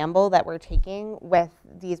of the gamble that we're taking with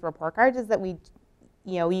these report cards, is that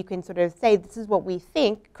you can sort of say, this is what we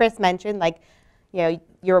think. Chris mentioned,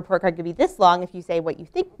 your report card could be this long if you say what you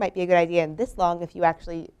think might be a good idea, and this long if you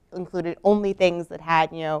actually included only things that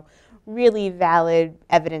had, really valid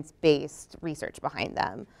evidence-based research behind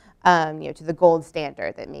them, to the gold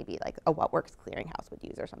standard that maybe a What Works clearinghouse would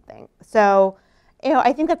use or something. So,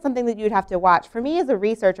 I think that's something that you'd have to watch. For me as a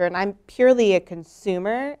researcher, and I'm purely a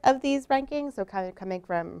consumer of these rankings, so kind of coming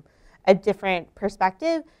from a different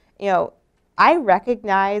perspective, I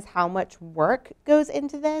recognize how much work goes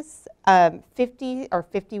into this. 50 or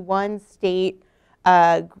 51 state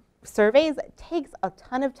surveys takes a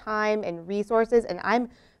ton of time and resources, and I'm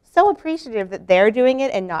so appreciative that they're doing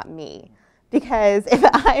it and not me. Because if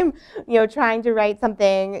I'm trying to write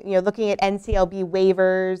something, looking at NCLB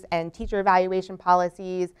waivers and teacher evaluation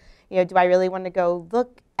policies, do I really want to go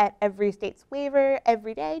look at every state's waiver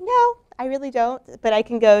every day? No, I really don't. But I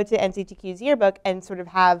can go to NCTQ's Yearbook and sort of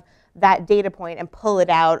have that data point and pull it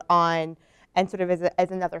out on, and sort of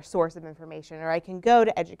as another source of information. Or I can go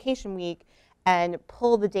to Education Week and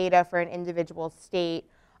pull the data for an individual state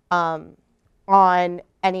on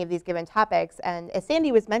any of these given topics. And as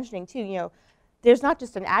Sandy was mentioning too, there's not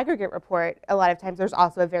just an aggregate report. A lot of times there's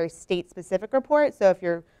also a very state-specific report. So if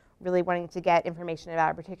you're really wanting to get information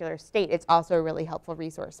about a particular state, it's also a really helpful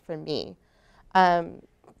resource for me.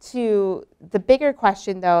 To the bigger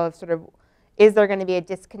question though of sort of, is there going to be a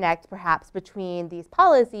disconnect perhaps between these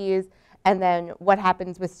policies and then what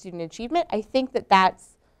happens with student achievement? I think that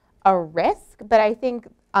that's a risk, but I think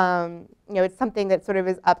it's something that sort of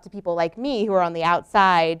is up to people like me who are on the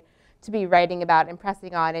outside to be writing about and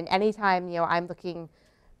pressing on. And anytime I'm looking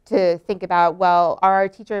to think about, well, are our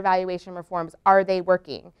teacher evaluation reforms, are they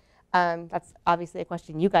working? That's obviously a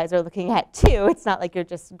question you guys are looking at too. It's not like you're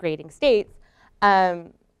just grading states. I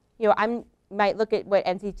might look at what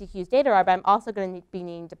NCTQ's data are, but I'm also going to be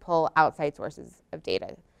needing to pull outside sources of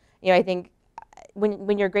data. I think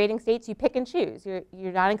when you're grading states, you pick and choose.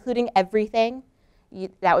 You're not including everything.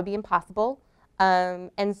 That would be impossible.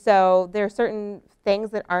 And so there are certain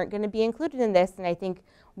things that aren't going to be included in this, and I think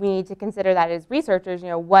we need to consider that as researchers.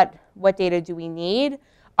 What data do we need?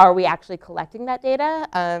 Are we actually collecting that data?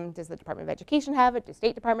 Does the Department of Education have it? Do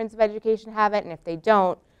state departments of education have it? And if they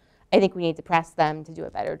don't, I think we need to press them to do a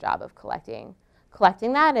better job of collecting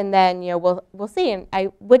that, and then we'll see. And I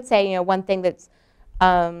would say one thing that's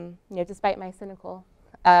despite my cynical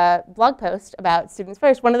blog post about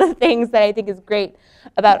StudentsFirst, one of the things that I think is great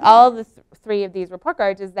about all the three of these report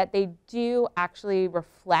cards is that they do actually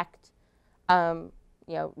reflect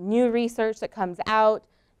new research that comes out,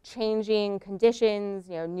 changing conditions,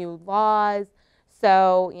 new laws.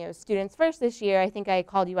 So, Students First this year, I think I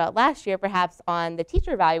called you out last year perhaps on the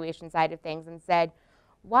teacher evaluation side of things and said,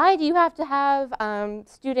 why do you have to have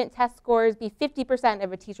student test scores be 50%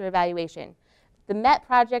 of a teacher evaluation? The Met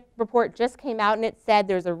Project report just came out and it said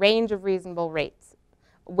there's a range of reasonable weights.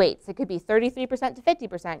 It could be 33% to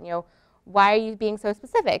 50%. Why are you being so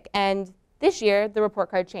specific? And this year, the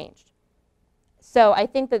report card changed. So I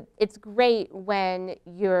think that it's great when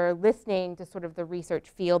you're listening to sort of the research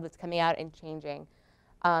field that's coming out and changing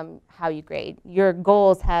how you grade. Your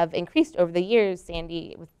goals have increased over the years,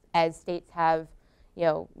 Sandy, as states have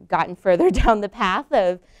gotten further down the path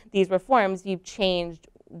of these reforms. You've changed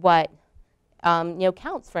what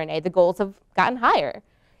counts for an A. The goals have gotten higher.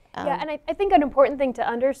 Yeah, and I think an important thing to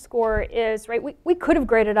underscore is, right, we could have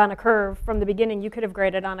graded on a curve from the beginning. You could have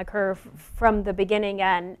graded on a curve from the beginning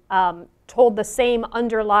and told the same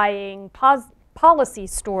underlying policy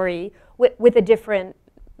story with a different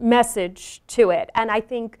message to it. And I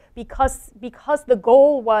think because the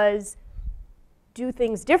goal was do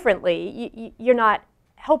things differently, you're not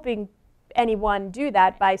helping anyone do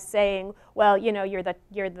that by saying, well, you're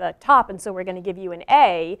the top, and so we're going to give you an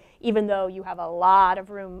A, even though you have a lot of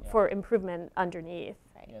room for improvement underneath.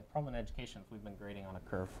 Yeah, the problem in education is we've been grading on a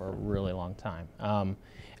curve for a really long time.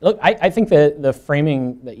 Look, I think the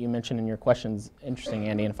framing that you mentioned in your question is interesting,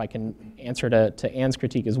 Andy, and if I can answer to Anne's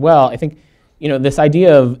critique as well, I think this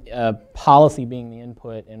idea of policy being the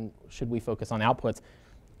input and should we focus on outputs,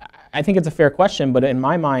 I think it's a fair question, but in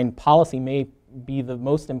my mind, policy may be the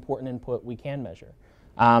most important input we can measure.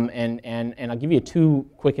 And I'll give you two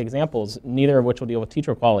quick examples, neither of which will deal with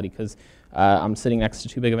teacher quality because I'm sitting next to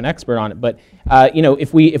too big of an expert on it. But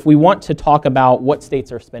if we want to talk about what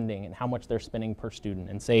states are spending and how much they're spending per student,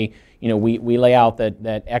 and say we lay out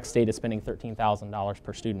that X state is spending $13,000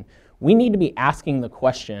 per student, we need to be asking the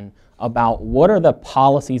question about what are the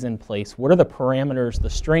policies in place, what are the parameters, the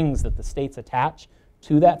strings that the states attach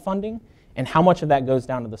to that funding, and how much of that goes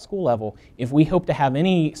down to the school level if we hope to have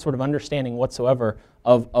any sort of understanding whatsoever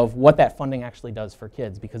of what that funding actually does for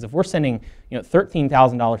kids. Because if we're sending,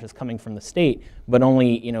 $13,000 is coming from the state, but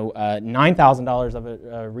only, $9,000 of it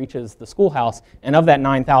reaches the schoolhouse, and of that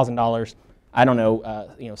 $9,000, I don't know,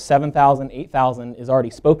 $7,000, $8,000 is already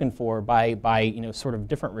spoken for by sort of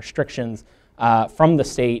different restrictions from the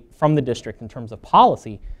state, from the district in terms of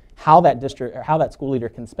policy, how that district or how that school leader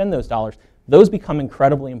can spend those dollars. Those become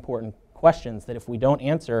incredibly important questions that if we don't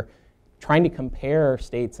answer, trying to compare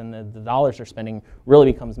states and the dollars they're spending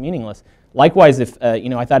really becomes meaningless. Likewise, if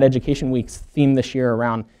I thought Education Week's theme this year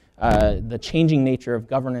around the changing nature of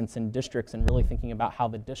governance in districts and really thinking about how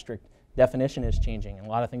the district definition is changing, and a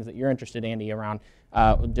lot of things that you're interested, Andy, around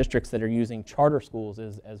districts that are using charter schools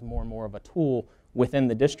as more and more of a tool within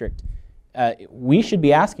the district. We should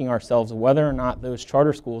be asking ourselves whether or not those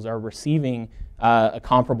charter schools are receiving a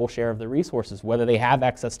comparable share of the resources, whether they have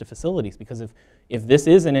access to facilities. Because if this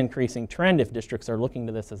is an increasing trend, if districts are looking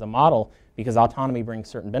to this as a model, because autonomy brings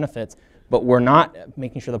certain benefits, but we're not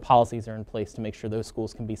making sure the policies are in place to make sure those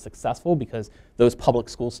schools can be successful because those public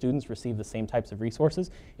school students receive the same types of resources.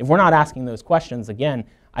 If we're not asking those questions, again,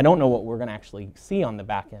 I don't know what we're going to actually see on the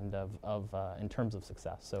back end in terms of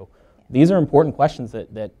success. So these are important questions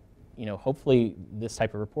that hopefully this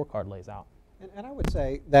type of report card lays out. And I would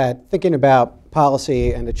say that thinking about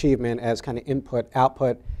policy and achievement as kind of input,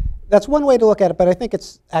 output, that's one way to look at it, but I think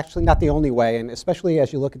it's actually not the only way, and especially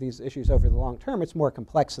as you look at these issues over the long term, it's more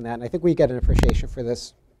complex than that, and I think we get an appreciation for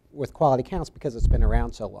this with quality counts because it's been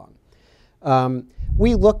around so long.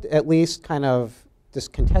 We looked at least kind of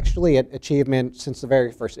just contextually at achievement since the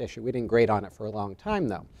very first issue. We didn't grade on it for a long time,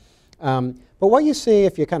 though. But what you see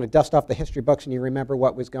if you kind of dust off the history books and you remember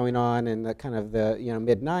what was going on in the kind of the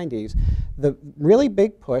mid-90s, the really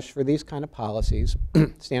big push for these kind of policies,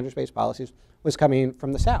 standards-based policies, was coming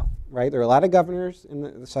from the South, right? There were a lot of governors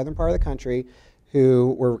in the southern part of the country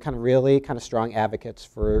who were kind of really kind of strong advocates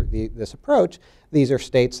for this approach. These are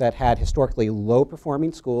states that had historically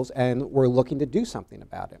low-performing schools and were looking to do something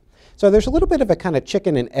about it. So there's a little bit of a kind of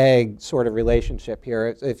chicken and egg sort of relationship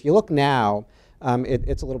here. If you look now,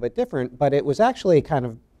 it's a little bit different, but it was actually kind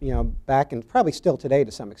of, back and probably still today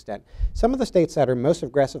to some extent. Some of the states that are most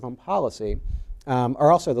aggressive on policy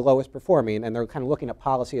are also the lowest performing, and they're kind of looking at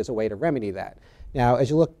policy as a way to remedy that. Now, as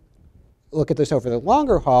you look at this over the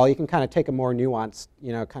longer haul, you can kind of take a more nuanced,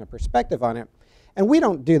 kind of perspective on it. And we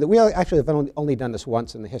don't do that. We actually have only done this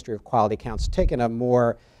once in the history of quality counts, taken a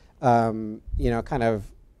more, kind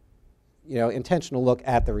of intentional look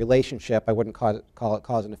at the relationship, I wouldn't call it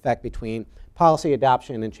cause and effect, between policy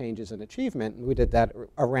adoption and changes in achievement. And we did that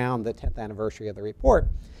around the 10th anniversary of the report.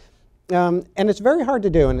 And it's very hard to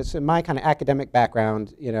do, and it's in my kind of academic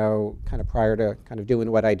background, kind of prior to kind of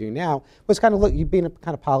doing what I do now, was kind of being a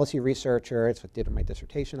kind of policy researcher. It's what I did my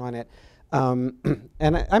dissertation on it.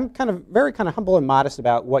 And I'm kind of very kind of humble and modest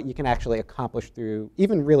about what you can actually accomplish through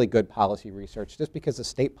even really good policy research, just because the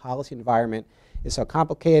state policy environment is so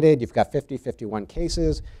complicated. You've got 51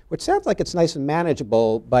 cases, which sounds like it's nice and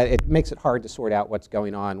manageable, but it makes it hard to sort out what's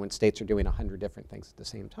going on when states are doing 100 different things at the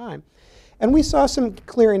same time. And we saw some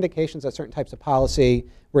clear indications that certain types of policy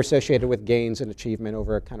were associated with gains in achievement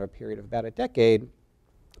over a kind of a period of about a decade.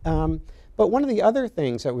 But one of the other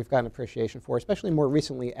things that we've gotten appreciation for, especially more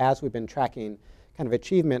recently as we've been tracking kind of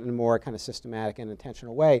achievement in a more kind of systematic and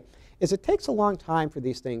intentional way, is it takes a long time for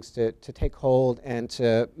these things to take hold and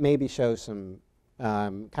to maybe show some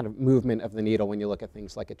kind of movement of the needle when you look at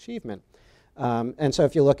things like achievement. And so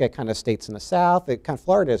if you look at kind of states in the South,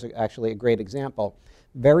 Florida is actually a great example.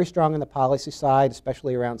 Very strong on the policy side,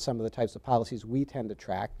 especially around some of the types of policies we tend to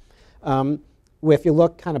track. If you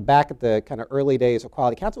look kind of back at the kind of early days of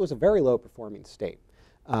Quality Council, it was a very low performing state.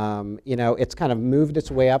 It's kind of moved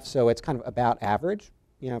its way up, so it's kind of about average,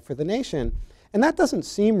 for the nation. And that doesn't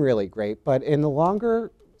seem really great, but in the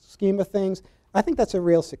longer scheme of things, I think that's a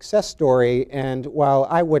real success story. And while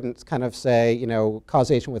I wouldn't kind of say,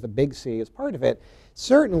 causation with a big C is part of it,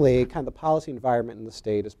 certainly kind of the policy environment in the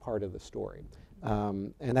state is part of the story.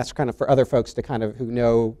 And that's kind of for other folks to kind of who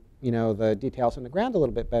know, the details on the ground a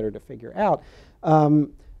little bit better to figure out.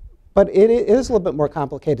 But it is a little bit more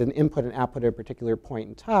complicated than input and output at a particular point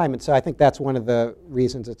in time. And so I think that's one of the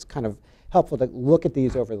reasons it's kind of helpful to look at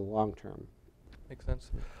these over the long term. Makes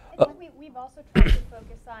sense. We've also tried to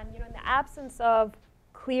focus on, in the absence of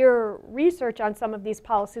clear research on some of these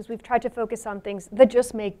policies, we've tried to focus on things that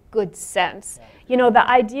just make good sense. The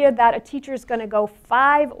idea that a teacher is going to go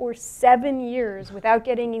 5 or 7 years without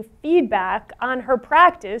getting any feedback on her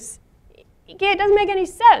practice, it doesn't make any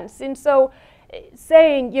sense. And so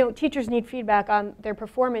saying, teachers need feedback on their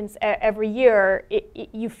performance every year,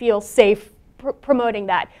 you feel safe promoting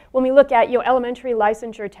that. When we look at elementary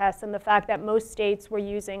licensure tests and the fact that most states were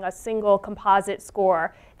using a single composite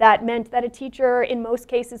score, that meant that a teacher in most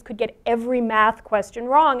cases could get every math question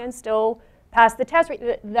wrong and still pass the test.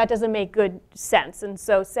 That doesn't make good sense. And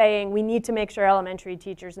so saying we need to make sure elementary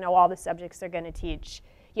teachers know all the subjects they're going to teach,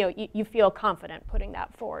 you feel confident putting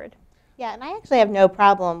that forward. Yeah, and I actually have no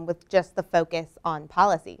problem with just the focus on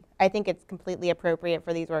policy. I think it's completely appropriate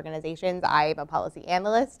for these organizations. I'm a policy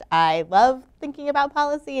analyst. I love thinking about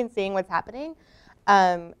policy and seeing what's happening.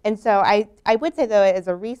 And so I would say, though, as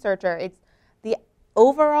a researcher, it's the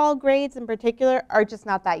overall grades in particular are just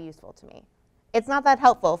not that useful to me. It's not that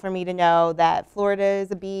helpful for me to know that Florida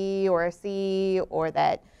is a B or a C, or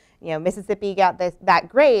that Mississippi got that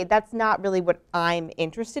grade. That's not really what I'm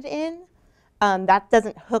interested in. That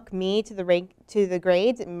doesn't hook me to the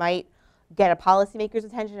grades. It might get a policymaker's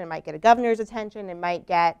attention. It might get a governor's attention. It might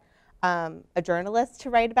get a journalist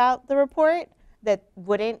to write about the report that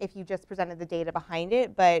wouldn't if you just presented the data behind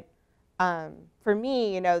it. But for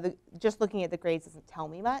me, just looking at the grades doesn't tell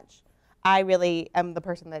me much. I really am the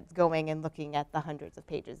person that's going and looking at the hundreds of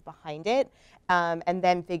pages behind it, and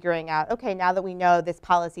then figuring out, okay, now that we know this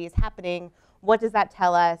policy is happening, what does that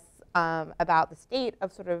tell us about the state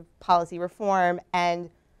of sort of policy reform, and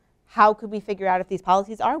how could we figure out if these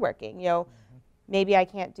policies are working? Maybe I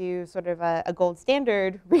can't do sort of a gold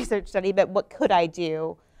standard research study, but what could I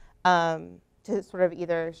do to sort of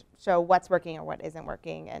either show what's working or what isn't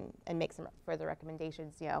working, and make some further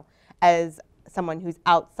recommendations, as someone who's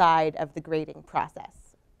outside of the grading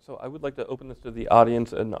process. So I would like to open this to the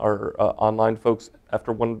audience and our online folks.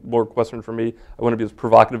 After one more question from me, I want to be as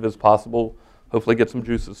provocative as possible. Hopefully get some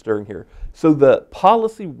juices stirring here. So the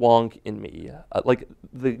policy wonk in me, like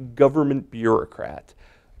the government bureaucrat,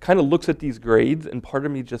 kind of looks at these grades, and part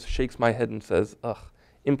of me just shakes my head and says, ugh,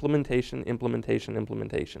 implementation, implementation,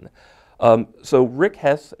 implementation. So Rick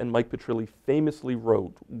Hess and Mike Petrilli famously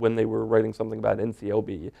wrote, when they were writing something about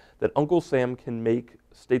NCLB, that Uncle Sam can make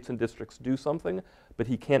states and districts do something, but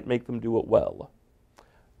he can't make them do it well.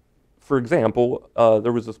 For example,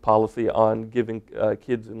 there was this policy on giving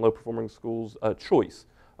kids in low-performing schools a choice,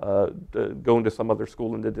 going to some other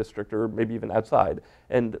school in the district or maybe even outside.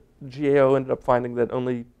 And GAO ended up finding that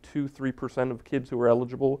only 2-3% of kids who were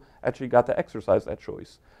eligible actually got to exercise that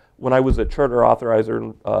choice. When I was a charter authorizer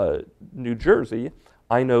in New Jersey,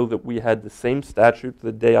 I know that we had the same statute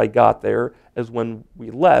the day I got there as when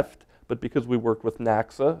we left, but because we worked with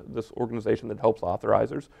NACSA, this organization that helps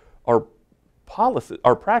authorizers, our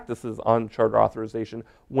our practices on charter authorization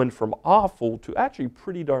went from awful to actually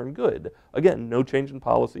pretty darn good. Again, no change in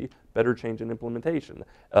policy, better change in implementation.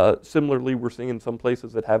 Similarly, we're seeing in some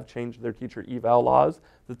places that have changed their teacher eval laws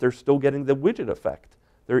that they're still getting the widget effect.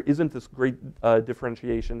 There isn't this great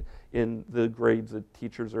differentiation in the grades that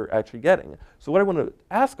teachers are actually getting. So what I want to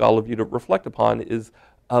ask all of you to reflect upon is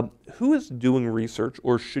who is doing research,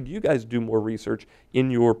 or should you guys do more research in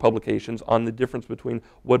your publications on the difference between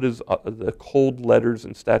what is the cold letters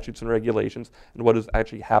and statutes and regulations and what is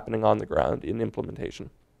actually happening on the ground in implementation?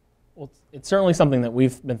 Well, it's certainly something that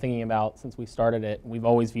we've been thinking about since we started it. We've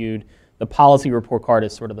always viewed the policy report card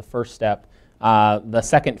as sort of the first step. The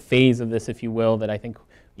second phase of this, if you will, that I think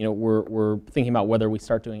we're thinking about whether we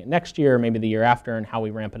start doing it next year or maybe the year after and how we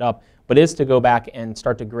ramp it up, but is to go back and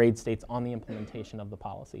start to grade states on the implementation of the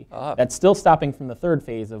policy. That's still stopping from the third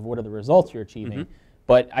phase of what are the results you're achieving.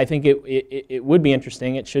 But I think it would be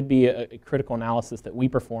interesting. It should be a critical analysis that we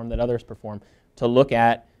perform, that others perform, to look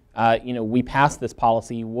at, we passed this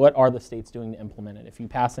policy, what are the states doing to implement it? If you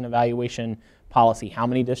pass an evaluation policy, how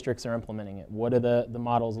many districts are implementing it? What do the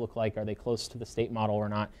models look like? Are they close to the state model or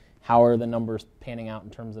not? How are the numbers panning out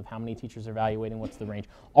in terms of how many teachers are evaluating? What's the range?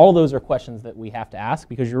 All those are questions that we have to ask,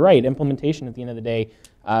 because you're right, implementation at the end of the day,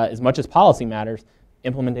 as much as policy matters,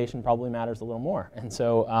 implementation probably matters a little more. And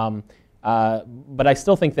so, but I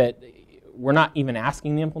still think that we're not even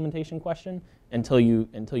asking the implementation question until you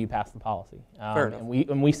pass the policy. Fair enough.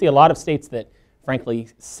 And we see a lot of states that frankly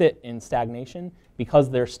sit in stagnation because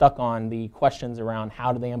they're stuck on the questions around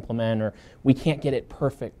how do they implement, or we can't get it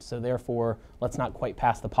perfect, so therefore let's not quite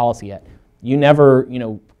pass the policy yet. You never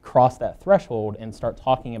cross that threshold and start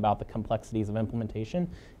talking about the complexities of implementation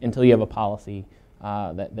until you have a policy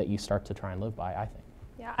that you start to try and live by, I think.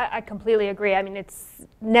 Yeah, I completely agree. I mean, it's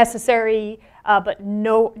necessary, but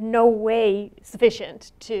no way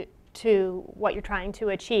sufficient to what you're trying to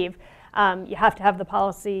achieve. You have to have the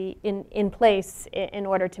policy in place in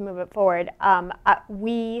order to move it forward. I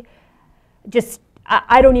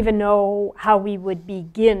don't even know how we would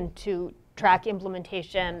begin to track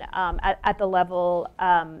implementation at the level,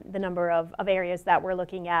 the number of areas that we're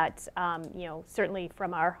looking at, certainly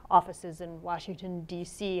from our offices in Washington,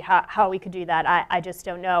 D.C., how we could do that, I just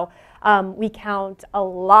don't know. We count a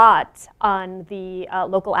lot on the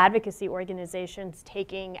local advocacy organizations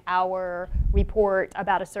taking our report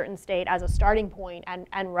about a certain state as a starting point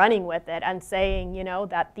and running with it and saying,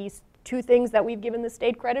 that these two things that we've given the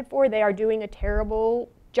state credit for, they are doing a terrible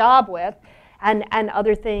job with. And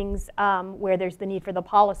other things where there's the need for the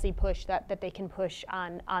policy push that they can push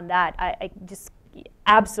on that. I just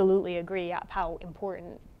absolutely agree how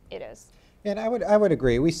important it is. And I would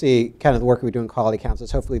agree. We see kind of the work we do in quality counts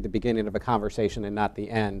as hopefully the beginning of a conversation and not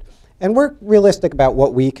the end. And we're realistic about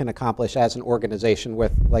what we can accomplish as an organization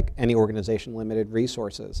with, like any organization, limited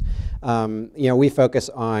resources. We focus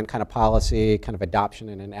on kind of policy, kind of adoption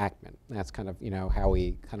and enactment. That's kind of how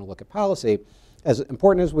we kind of look at policy. As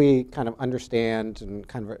important as we kind of understand and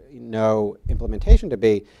kind of know implementation to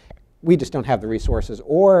be, we just don't have the resources,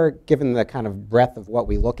 or given the kind of breadth of what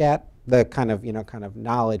we look at, the kind of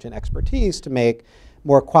knowledge and expertise to make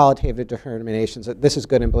more qualitative determinations that this is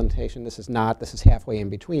good implementation, this is not, this is halfway in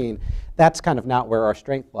between. That's kind of not where our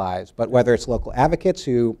strength lies. But whether it's local advocates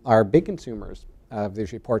who are big consumers of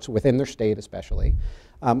these reports within their state especially,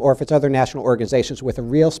 or if it's other national organizations with a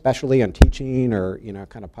real specialty on teaching or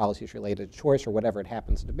kind of policies related to choice or whatever it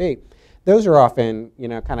happens to be, those are often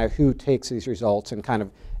kind of who takes these results and kind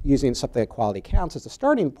of using something like quality counts as a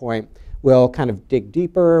starting point will kind of dig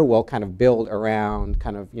deeper, will kind of build around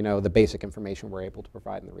kind of the basic information we're able to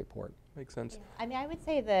provide in the report. Makes sense. I mean, I would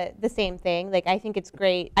say the same thing. Like, I think it's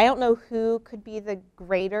great. I don't know who could be the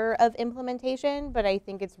grader of implementation, but I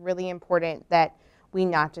think it's really important that we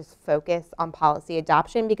not just focus on policy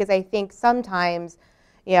adoption, because I think sometimes,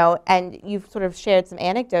 and you've sort of shared some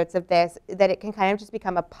anecdotes of this, that it can kind of just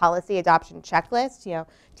become a policy adoption checklist.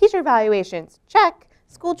 Teacher evaluations, check.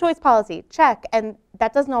 School choice policy, check. And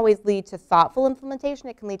that doesn't always lead to thoughtful implementation.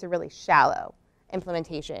 It can lead to really shallow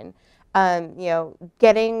implementation.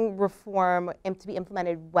 Getting reform to be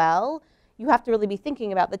implemented well, you have to really be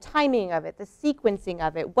thinking about the timing of it, the sequencing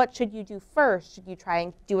of it. What should you do first? Should you try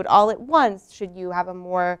and do it all at once? Should you have a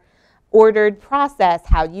more ordered process?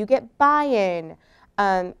 How do you get buy-in?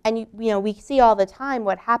 And we see all the time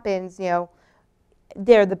what happens.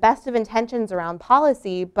 They're the best of intentions around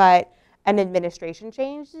policy, but an administration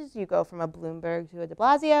changes. You go from a Bloomberg to a de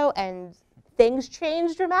Blasio, and things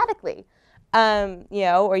change dramatically.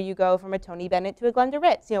 Or you go from a Tony Bennett to a Glenda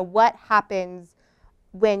Ritz. What happens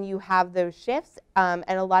when you have those shifts? And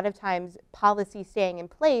a lot of times policy staying in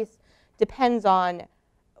place depends on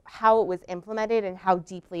how it was implemented and how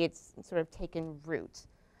deeply it's sort of taken root.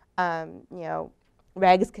 You know,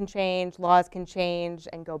 regs can change, laws can change,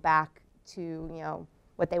 and go back to, you know,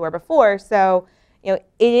 what they were before. So, you know,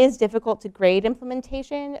 it is difficult to grade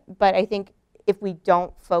implementation, but I think if we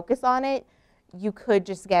don't focus on it, you could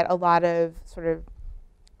just get a lot of sort of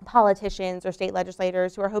politicians or state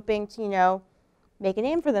legislators who are hoping to, you know, make a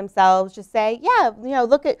name for themselves, just say, yeah, you know,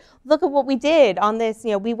 look at what we did on this.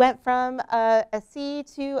 You know, we went from a C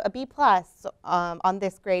to a B plus on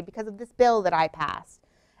this grade because of this bill that I passed,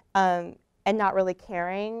 and not really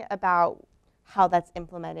caring about how that's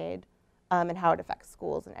implemented and how it affects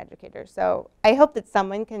schools and educators. So I hope that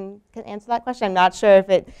someone can answer that question. I'm not sure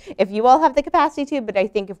if you all have the capacity to, but I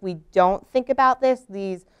think if we don't think about this,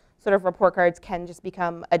 these sort of report cards can just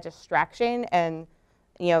become a distraction, and,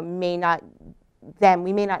 you know,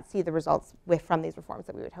 we may not see the results from these reforms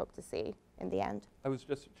that we would hope to see in the end. I was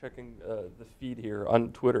just checking the feed here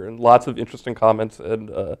on Twitter, and lots of interesting comments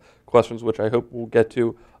and questions, which I hope we'll get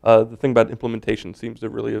to. The thing about implementation seems to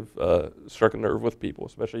really have struck a nerve with people,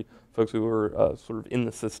 especially folks who are sort of in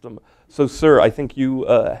the system. So, sir, I think you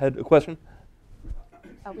had a question?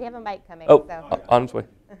 Oh, we have a mic coming. Oh, so. on its way.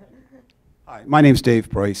 Hi, my name's Dave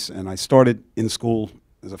Price, and I started in school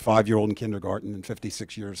as a 5-year-old in kindergarten, and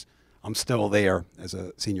 56 years I'm still there as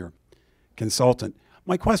a senior consultant.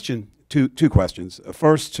 My question, two questions.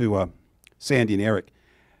 First to Sandy and Eric.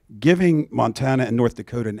 Giving Montana and North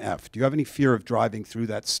Dakota an F, do you have any fear of driving through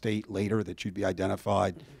that state later that you'd be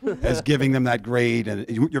identified as giving them that grade, and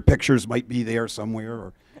your pictures might be there somewhere,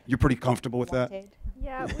 or you're pretty comfortable with that?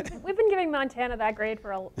 Yeah, we've been giving Montana that grade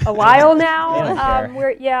for a while now.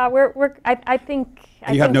 I think.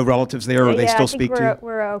 And you have no relatives there, or they still speak to you?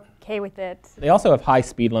 We're okay with it. They also have high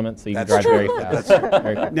speed limits, so you can drive very fast.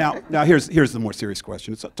 Very fast. Now here's the more serious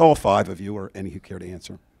question. It's to all 5 of you, or any who care to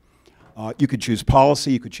answer. You could choose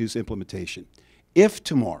policy, you could choose implementation. If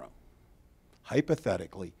tomorrow,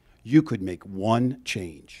 hypothetically, you could make one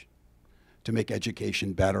change to make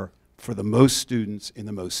education better for the most students in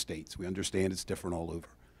the most states, we understand it's different all over,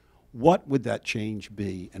 what would that change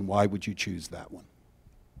be, and why would you choose that one?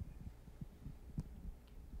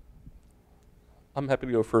 I'm happy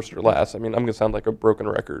to go first or last. I mean, I'm going to sound like a broken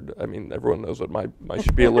record. I mean, everyone knows what my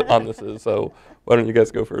spiel on this is, so why don't you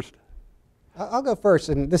guys go first? I'll go first,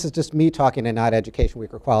 and this is just me talking and not Education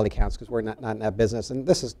Week or quality counts, because we're not in that business, and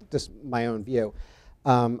this is just my own view.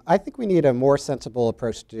 I think we need a more sensible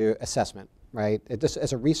approach to assessment, right? Just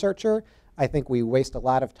as a researcher, I think we waste a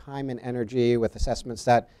lot of time and energy with assessments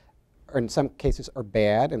that in some cases are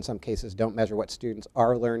bad, in some cases don't measure what students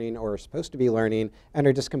are learning or are supposed to be learning, and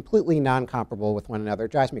are just completely non-comparable with one another.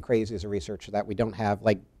 It drives me crazy as a researcher that we don't have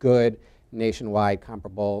like good nationwide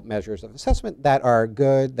comparable measures of assessment that are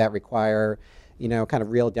good, that require, you know, kind of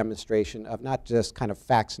real demonstration of not just kind of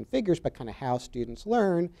facts and figures, but kind of how students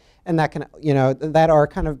learn, and that can, you know, that are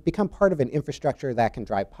kind of become part of an infrastructure that can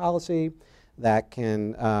drive policy, that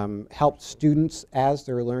can help students as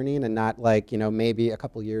they're learning, and not like, you know, maybe a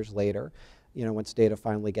couple years later, you know, once data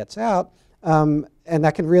finally gets out. And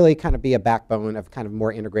that can really kind of be a backbone of kind of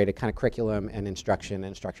more integrated kind of curriculum and instruction and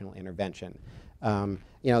instructional intervention.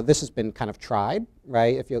 You know, this has been kind of tried,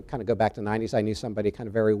 right? If you kind of go back to the 90s, I knew somebody kind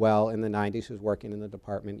of very well in the 90s who was working in the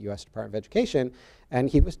department, U.S. Department of Education, and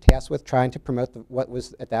he was tasked with trying to promote what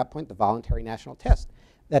was at that point the voluntary national test.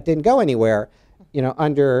 That didn't go anywhere. You know,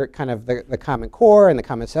 under kind of the Common Core and the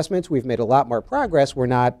Common Assessments, we've made a lot more progress. We're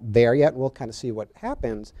not there yet. We'll kind of see what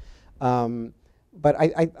happens. But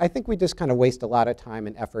I think we just kind of waste a lot of time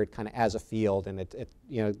and effort kind of as a field, and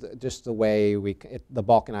you know, just the way the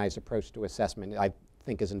balkanized approach to assessment, I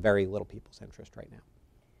think, is in very little people's interest right now.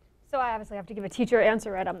 So I obviously have to give a teacher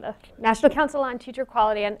answer, right? I'm the National Council on Teacher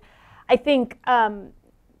Quality, and I think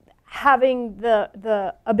having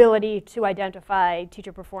the ability to identify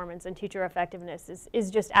teacher performance and teacher effectiveness is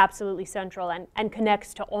just absolutely central, and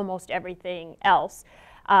connects to almost everything else.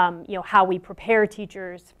 You know, how we prepare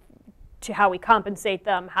teachers, to how we compensate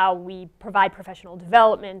them, how we provide professional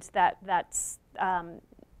development that's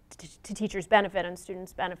to teachers' benefit and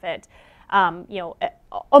students' benefit. You know,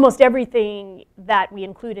 almost everything that we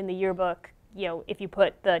include in the yearbook, you know, if you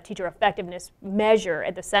put the teacher effectiveness measure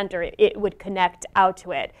at the center, it would connect out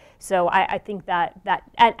to it. So I think that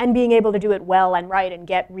and being able to do it well and right and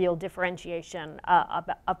get real differentiation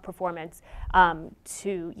of performance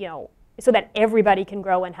to, you know, so that everybody can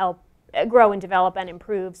grow and develop and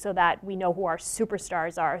improve, so that we know who our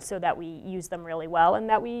superstars are, so that we use them really well, and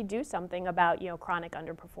that we do something about, you know, chronic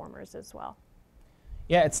underperformers as well.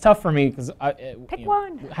 Yeah, it's tough for me because pick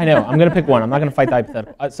one. I know, I'm going to pick one. I'm not going to fight the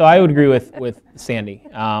hypothetical. So I would agree with Sandy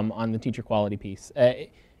on the teacher quality piece.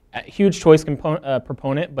 a huge choice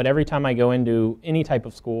proponent, but every time I go into any type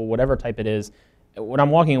of school, whatever type it is, what I'm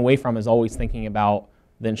walking away from is always thinking about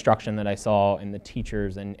the instruction that I saw and the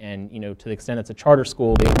teachers, and you know, to the extent it's a charter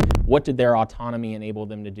school, what did their autonomy enable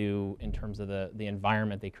them to do in terms of the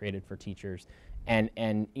environment they created for teachers, and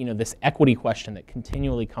you know, this equity question that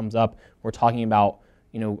continually comes up. We're talking about,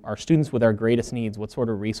 you know, our students with our greatest needs, what sort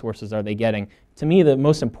of resources are they getting? To me, the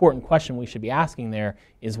most important question we should be asking there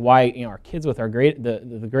is why, you know, our kids with our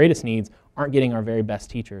the greatest needs aren't getting our very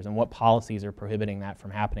best teachers, and what policies are prohibiting that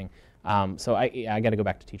from happening. So I got to go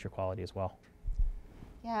back to teacher quality as well.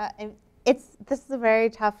 Yeah, this is a very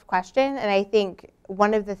tough question, and I think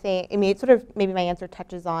one of the things, I mean, it's sort of, maybe my answer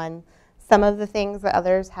touches on some of the things that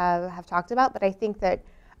others have talked about, but I think that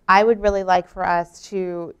I would really like for us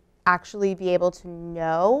to actually be able to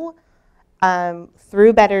know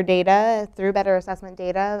through better data, through better assessment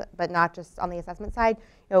data, but not just on the assessment side,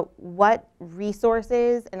 you know, what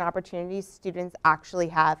resources and opportunities students actually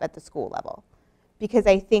have at the school level. Because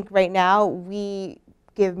I think right now we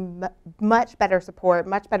give much better support,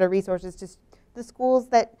 much better resources to the schools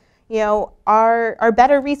that, you know, are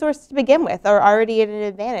better resources to begin with, are already at an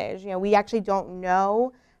advantage. You know, we actually don't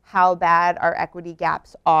know how bad our equity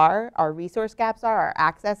gaps are, our resource gaps are, our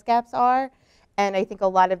access gaps are. And I think a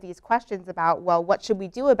lot of these questions about, well, what should we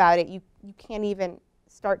do about it, you can't even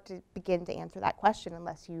start to begin to answer that question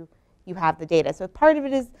unless you have the data. So part of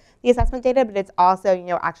it is the assessment data, but it's also, you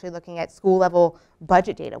know, actually looking at school level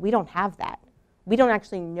budget data. We don't have that. We don't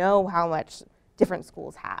actually know how much different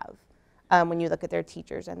schools have when you look at their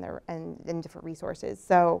teachers and and different resources.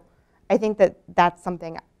 So I think that that's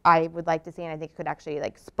something I would like to see, and I think could actually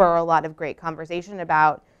like spur a lot of great conversation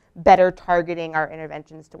about better targeting our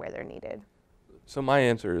interventions to where they're needed. So my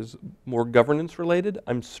answer is more governance related.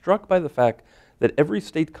 I'm struck by the fact that every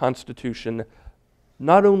state constitution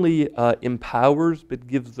not only empowers but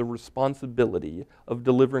gives the responsibility of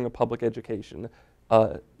delivering a public education.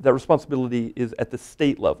 That responsibility is at the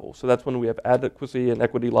state level. So that's when we have advocacy and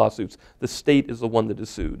equity lawsuits. The state is the one that is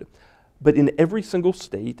sued. But in every single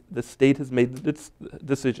state, the state has made the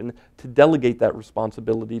decision to delegate that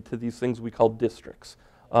responsibility to these things we call districts.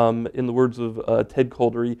 In the words of Ted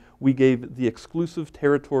Coldery, we gave the exclusive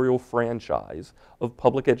territorial franchise of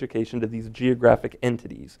public education to these geographic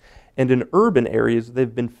entities. And in urban areas,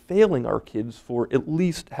 they've been failing our kids for at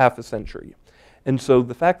least half a century. And so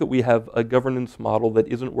the fact that we have a governance model that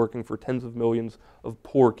isn't working for tens of millions of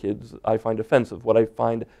poor kids, I find offensive. What I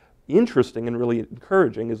find interesting and really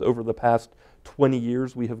encouraging is over the past 20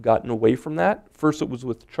 years we have gotten away from that. First it was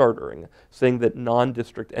with chartering, saying that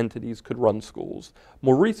non-district entities could run schools.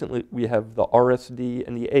 More recently we have the RSD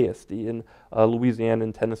and the ASD in Louisiana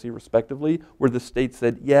and Tennessee respectively, where the state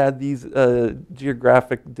said, yeah, these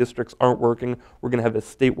geographic districts aren't working. We're going to have a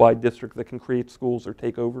statewide district that can create schools or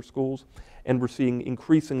take over schools. And we're seeing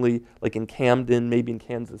increasingly, like in Camden, maybe in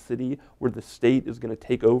Kansas City, where the state is going to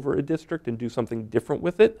take over a district and do something different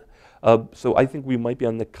with it. So I think we might be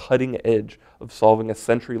on the cutting edge of solving a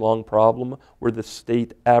century-long problem where the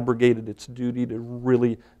state abrogated its duty to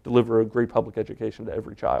really deliver a great public education to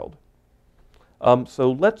every child.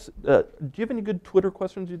 So let's, do you have any good Twitter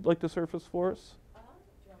questions you'd like to surface for us?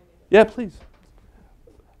 Yeah, please.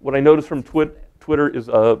 What I noticed from Twitter is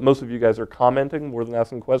most of you guys are commenting more than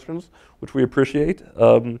asking questions, which we appreciate.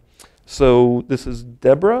 So this is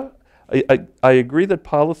Deborah. I agree that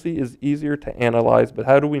policy is easier to analyze, but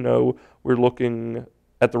how do we know we're looking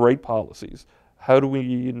at the right policies? How do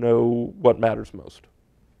we know what matters most?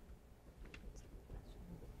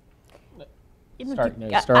 Start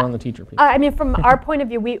on the teacher, please. I mean, from our point of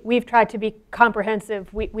view, we've tried to be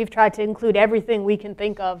comprehensive. We've tried to include everything we can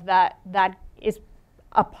think of that is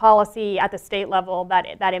a policy at the state level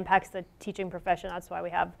that impacts the teaching profession. That's why we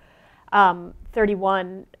have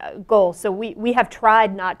 31 goals. So we have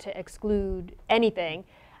tried not to exclude anything.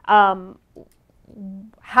 How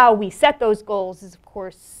we set those goals is, of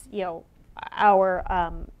course, you know,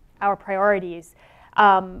 our priorities.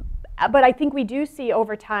 But I think we do see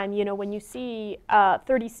over time, you know, when you see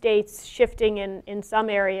 30 states shifting in some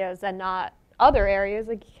areas and not other areas,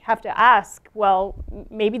 like, you have to ask, well,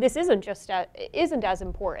 maybe this isn't as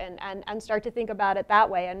important, and start to think about it that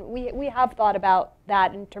way. And we have thought about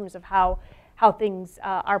that in terms of how things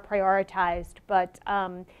are prioritized. But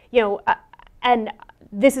you know, and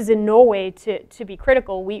this is in no way to be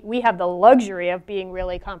critical. We have the luxury of being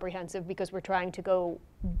really comprehensive because we're trying to go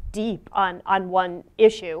deep on one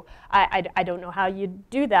issue. I don't know how you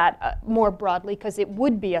do that more broadly, because it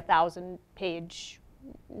would be a 1,000-page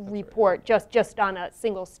report just on a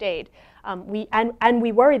single state. We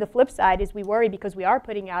worry. The flip side is we worry because we are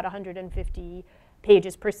putting out 150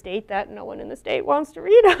 pages per state that no one in the state wants to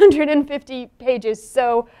read 150 pages.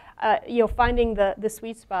 So, finding the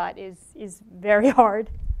sweet spot is very hard.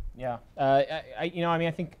 Yeah,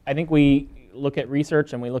 I think we look at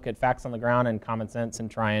research and we look at facts on the ground and common sense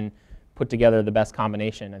and try and put together the best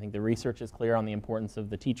combination. I think the research is clear on the importance of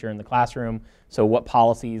the teacher in the classroom. So what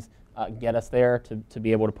policies get us there to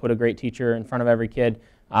be able to put a great teacher in front of every kid?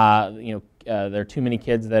 There are too many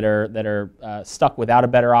kids that are stuck without a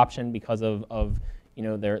better option because of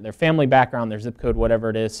their family background, their zip code, whatever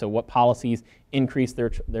it is. So what policies increase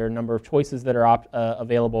their number of choices that are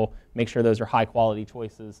available, make sure those are high quality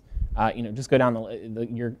choices. Just go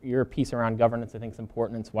down your piece around governance I think is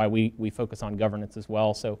important. It's why we focus on governance as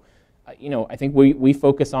well. So I think we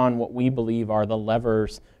focus on what we believe are the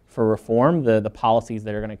levers for reform, the policies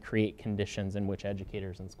that are going to create conditions in which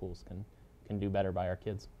educators and schools can do better by our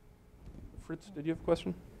kids. Fritz, did you have a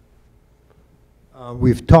question?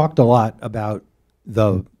 We've talked a lot about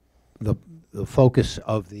the focus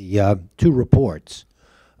of the two reports.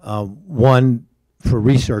 One for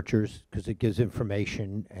researchers, because it gives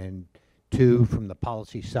information, and two from the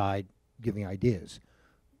policy side, giving ideas.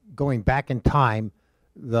 Going back in time,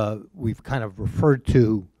 we've kind of referred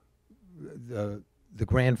to the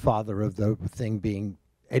grandfather of the thing being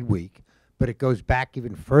Ed Week, but it goes back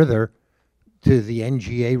even further to the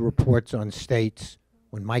NGA reports on states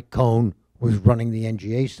when Mike Cohn was running the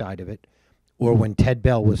NGA side of it, or when Ted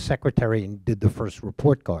Bell was secretary and did the first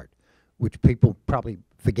report card, which people probably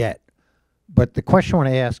forget. But the question I want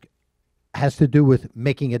to ask has to do with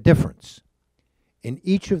making a difference. In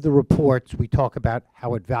each of the reports, we talk about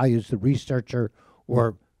how it values the researcher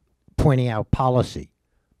or pointing out policy.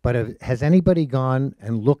 But has anybody gone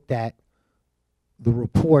and looked at the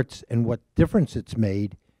reports and what difference it's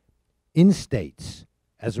made in states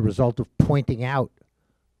as a result of pointing out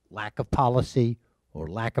lack of policy or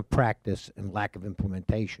lack of practice and lack of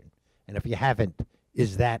implementation? And if you haven't,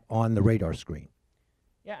 is that on the radar screen?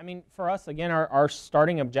 Yeah, I mean, for us, again, our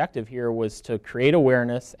starting objective here was to create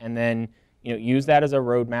awareness and then use that as a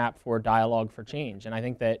roadmap for dialogue for change. And I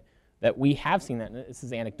think that we have seen that. And this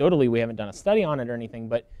is anecdotally, we haven't done a study on it or anything,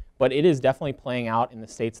 but it is definitely playing out in the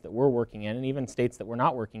states that we're working in, and even states that we're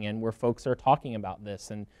not working in, where folks are talking about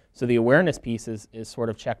this. And so the awareness piece is sort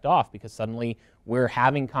of checked off, because suddenly we're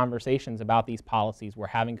having conversations about these policies, we're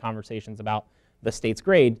having conversations about the state's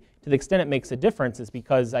grade. To the extent it makes a difference is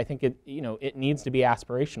because I think it needs to be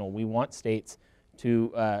aspirational. We want states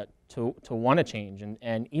to want to change,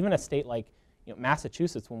 and even a state like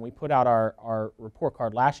Massachusetts, when we put out our report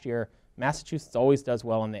card last year, Massachusetts always does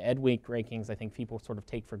well in the Ed Week rankings. I think people sort of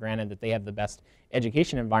take for granted that they have the best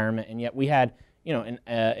education environment, and yet we had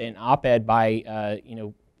an op-ed by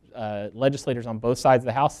legislators on both sides of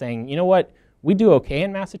the House saying, you know what, we do okay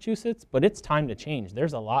in Massachusetts, but it's time to change.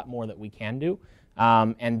 There's a lot more that we can do,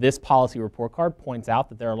 and this policy report card points out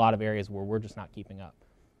that there are a lot of areas where we're just not keeping up.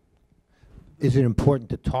 Is it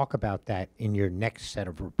important to talk about that in your next set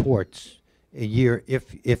of reports a year if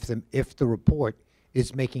the report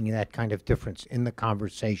is making that kind of difference in the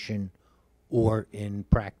conversation or in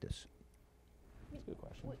practice? That's a good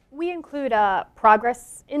question. We include a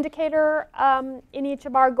progress indicator in each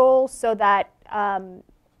of our goals, so that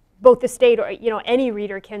both the state or any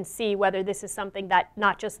reader can see whether this is something that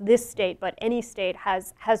not just this state but any state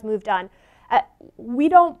has moved on. We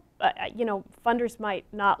don't, funders might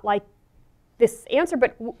not like this answer,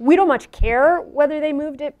 but we don't much care whether they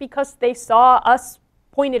moved it because they saw us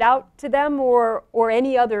point it out to them or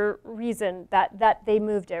any other reason that they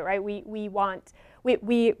moved it, right?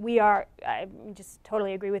 We are, I just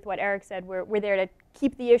totally agree with what Eric said. We're there to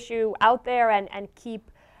keep the issue out there and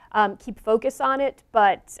keep focus on it.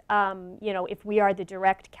 But if we are the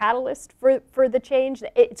direct catalyst for the change,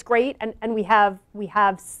 it's great, and we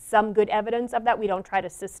have some good evidence of that. We don't try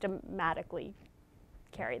to systematically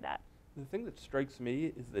carry that. The thing that strikes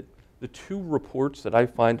me is that the two reports that I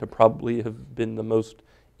find to probably have been the most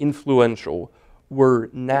influential were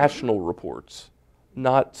national reports,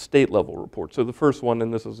 not state-level reports. So the first one,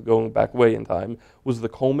 and this is going back way in time, was the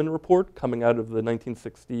Coleman report coming out of the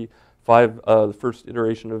 1965, the first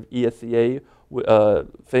iteration of ESEA.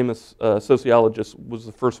 Famous sociologist was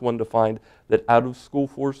the first one to find that out-of-school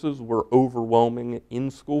forces were overwhelming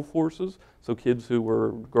in-school forces. So kids who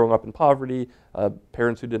were growing up in poverty,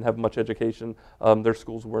 parents who didn't have much education, their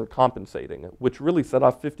schools weren't compensating, which really set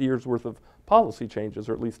off 50 years worth of policy changes,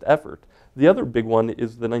 or at least effort. The other big one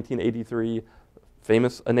is the 1983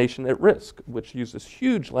 famous A Nation at Risk, which uses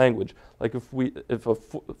huge language. Like if a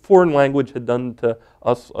foreign language had done to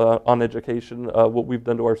us on education what we've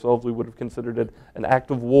done to ourselves, we would have considered it an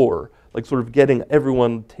act of war. Like sort of getting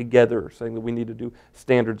everyone together, saying that we need to do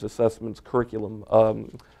standards assessments, curriculum,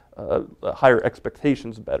 higher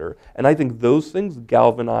expectations better. And I think those things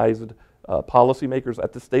galvanized policymakers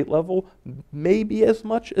at the state level, maybe as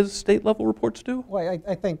much as state level reports do. Well,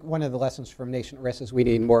 I think one of the lessons from Nation at Risk is we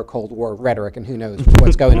need more Cold War rhetoric, and who knows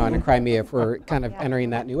what's going on in Crimea if we're kind of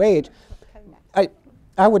entering that new age.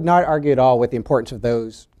 I would not argue at all with the importance of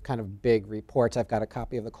those kind of big reports. I've got a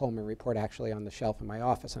copy of the Coleman report actually on the shelf in my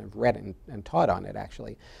office, and I've read it and taught on it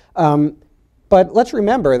actually. But let's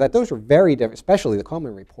remember that those were very different, especially the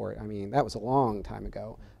Coleman report. I mean, that was a long time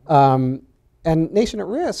ago. And Nation at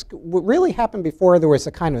Risk really happened before there was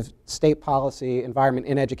a kind of state policy environment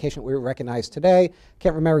in education we recognize today.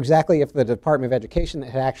 Can't remember exactly if the Department of Education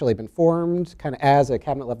had actually been formed kind of as a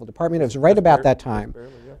cabinet level department. It was right about that time.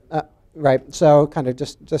 Right, so kind of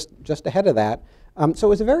just ahead of that. So it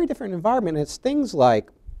was a very different environment. And it's things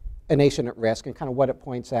like A Nation at Risk and kind of what it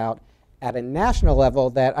points out at a national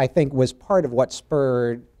level that I think was part of what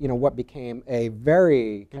spurred, what became a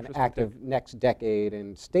very kind of active next decade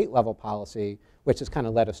in state level policy, which has kind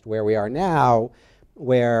of led us to where we are now,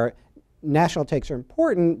 where national takes are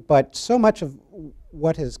important, but so much of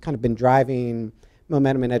what has kind of been driving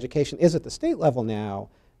momentum in education is at the state level now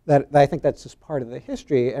that I think that's just part of the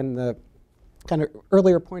history. And the kind of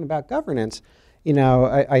earlier point about governance,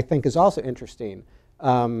 I think is also interesting.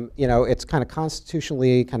 It's kind of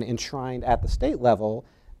constitutionally kind of enshrined at the state level,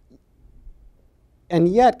 and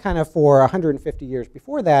yet kind of for 150 years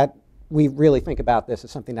before that, we really think about this as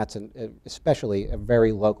something that's especially a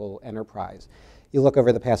very local enterprise. You look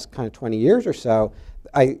over the past kind of 20 years or so,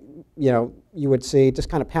 you would see just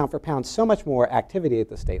kind of pound for pound so much more activity at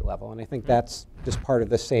the state level, and I think that's just part of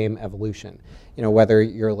the same evolution. Whether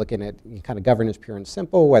you're looking at kind of governance pure and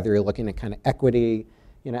simple, whether you're looking at kind of equity,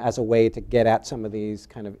 as a way to get at some of these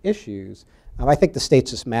kind of issues. I think the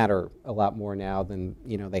states just matter a lot more now than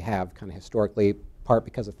they have kind of historically, part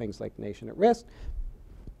because of things like Nation at Risk,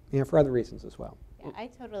 for other reasons as well. Yeah, I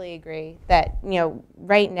totally agree that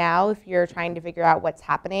right now, if you're trying to figure out what's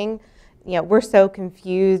happening, we're so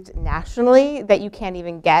confused nationally that you can't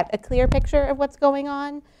even get a clear picture of what's going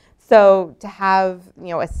on. So to have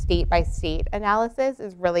a state by state analysis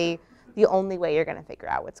is really the only way you're going to figure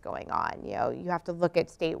out what's going on. You have to look at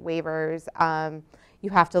state waivers. You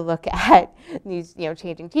have to look at these,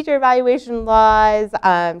 changing teacher evaluation laws,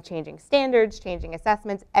 changing standards, changing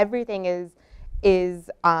assessments. Everything is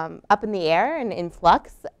up in the air and in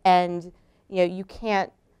flux, and you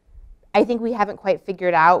can't. I think we haven't quite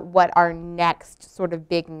figured out what our next sort of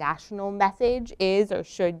big national message is or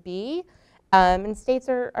should be, and states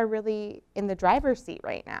are really in the driver's seat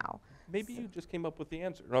right now. Maybe you just came up with the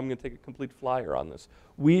answer. I'm going to take a complete flyer on this.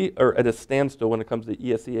 We are at a standstill when it comes to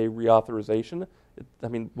ESEA reauthorization.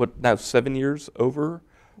 What now, 7 years over?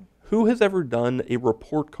 Who has ever done a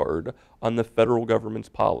report card on the federal government's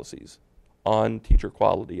policies on teacher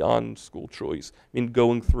quality, on school choice?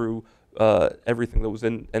 Going through everything that was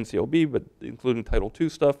in NCLB, but including Title II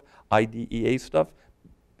stuff, IDEA stuff.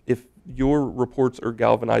 If your reports are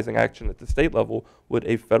galvanizing action at the state level, would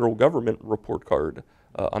a federal government report card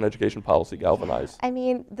on education policy galvanize?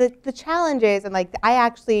 The challenge is, and I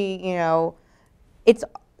actually, it's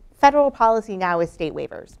federal policy now is state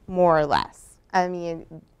waivers, more or less.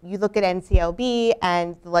 You look at NCLB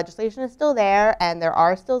and the legislation is still there, and there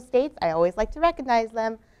are still states, I always like to recognize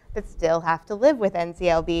them, that still have to live with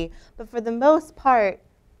NCLB. But for the most part,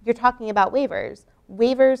 you're talking about waivers.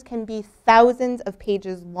 Waivers can be thousands of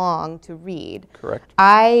pages long to read. Correct.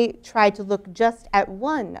 I tried to look just at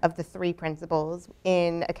one of the three principles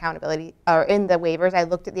in accountability, or in the waivers. I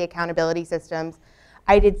looked at the accountability systems.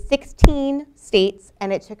 I did 16 states,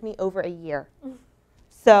 and it took me over a year.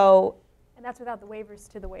 So. And that's without the waivers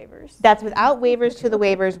to the waivers. That's without waivers to the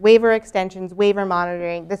waivers, waiver extensions, waiver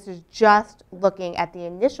monitoring. This is just looking at the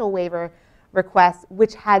initial waiver requests,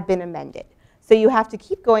 which had been amended. So you have to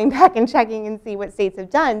keep going back and checking and see what states have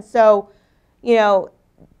done. So,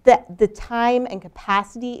 the time and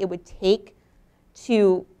capacity it would take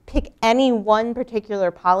to pick any one particular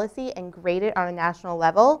policy and grade it on a national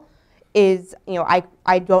level is,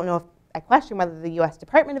 I don't know if I question whether the U.S.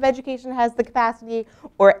 Department of Education has the capacity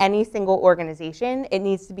or any single organization. It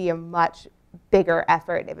needs to be a much bigger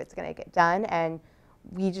effort if it's going to get done, and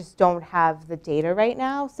we just don't have the data right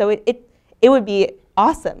now. So it would be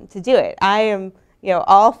awesome to do it. I am,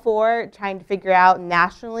 all for trying to figure out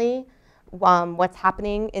nationally what's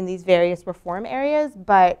happening in these various reform areas,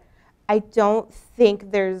 but I don't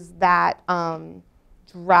think there's that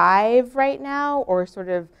drive right now, or sort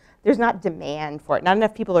of there's not demand for it. Not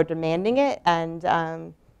enough people are demanding it, and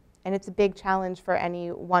it's a big challenge for any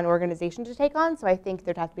one organization to take on. So I think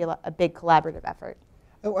there'd have to be a big collaborative effort.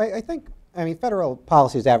 Oh, I mean, federal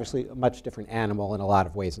policy is obviously a much different animal in a lot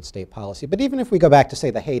of ways than state policy. But even if we go back to, say,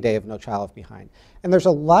 the heyday of No Child Left Behind, and there's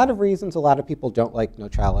a lot of reasons a lot of people don't like No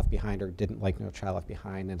Child Left Behind or didn't like No Child Left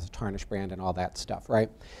Behind, and it's a tarnished brand and all that stuff, right?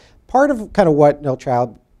 Part of kind of what No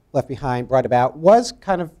Child Left Behind brought about was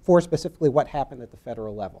kind of for specifically what happened at the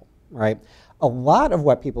federal level, right? A lot of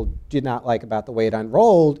what people did not like about the way it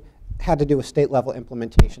unrolled had to do with state level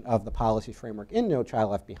implementation of the policy framework in No Child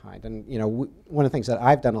Left Behind. And one of the things that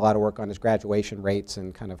I've done a lot of work on is graduation rates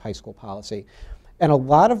and kind of high school policy. And a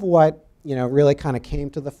lot of what really kind of came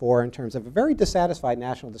to the fore in terms of a very dissatisfied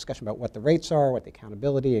national discussion about what the rates are, what the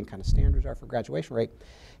accountability and kind of standards are for graduation rate,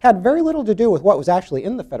 had very little to do with what was actually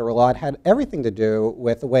in the federal law. It had everything to do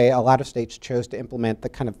with the way a lot of states chose to implement the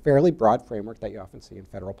kind of fairly broad framework that you often see in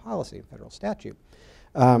federal policy and federal statute.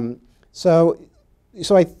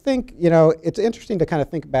 So I think it's interesting to kind of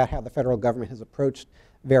think about how the federal government has approached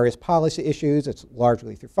various policy issues. It's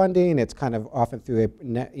largely through funding. It's kind of often through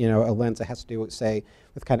a lens that has to do with, say,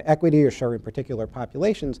 with kind of equity or serving particular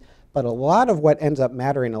populations. But a lot of what ends up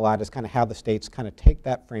mattering a lot is kind of how the states kind of take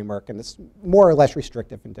that framework, and it's more or less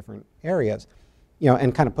restrictive in different areas,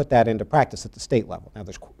 and kind of put that into practice at the state level. Now,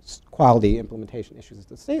 there's quality implementation issues at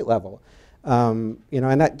the state level. And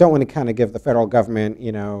I don't want to kind of give the federal government,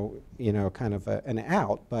 kind of an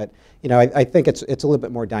out, but I think it's a little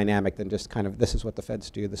bit more dynamic than just kind of this is what the feds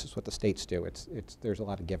do, this is what the states do. There's a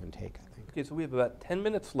lot of give and take, I think. Okay, so we have about 10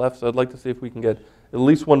 minutes left, so I'd like to see if we can get at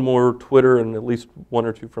least one more Twitter and at least one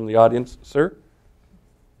or two from the audience. Sir?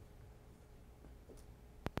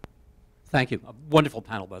 Thank you. A wonderful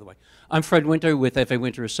panel, by the way. I'm Fred Winter with F.A.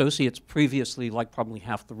 Winter Associates, previously, like probably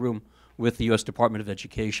half the room, with the U.S. Department of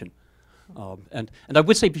Education. And I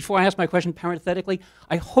would say, before I ask my question parenthetically,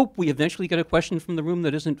 I hope we eventually get a question from the room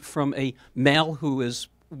that isn't from a male who is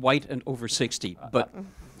white and over 60, but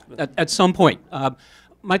at some point.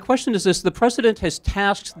 My question is this: the President has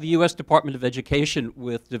tasked the U.S. Department of Education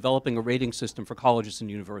with developing a rating system for colleges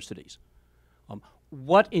and universities.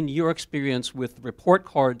 What, in your experience with report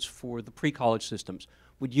cards for the pre-college systems,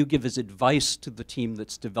 would you give as advice to the team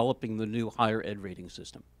that's developing the new higher ed rating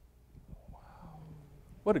system?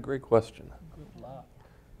 What a great question. Good luck.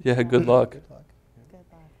 Yeah, good luck. Good luck.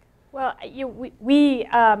 Well, we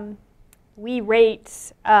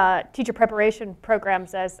rate teacher preparation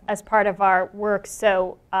programs as part of our work,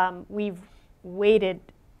 so we've waded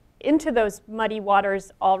into those muddy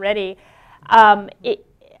waters already. It's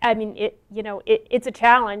a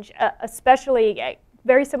challenge, especially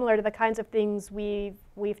very similar to the kinds of things we've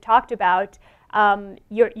talked about.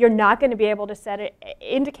 You're not going to be able to set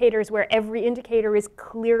indicators where every indicator is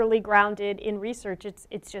clearly grounded in research.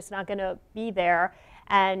 It's just not going to be there,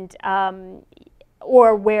 and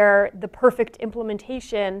or where the perfect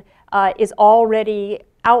implementation is already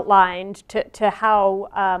outlined to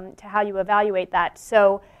how you evaluate that.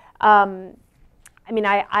 So, I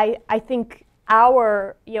think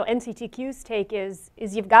our NCTQ's take is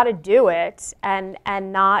you've got to do it and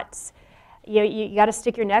not. You got to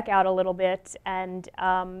stick your neck out a little bit and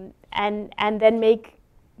then make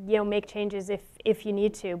changes if you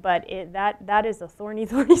need to. But that is a thorny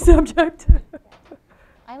subject.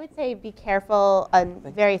 I would say be careful and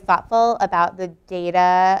very thoughtful about the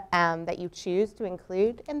data that you choose to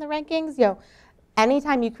include in the rankings.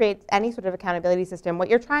 Anytime you create any sort of accountability system, what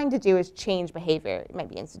you're trying to do is change behavior. It might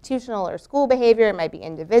be institutional or school behavior. It might be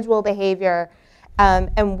individual behavior.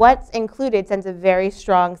 And what's included sends a very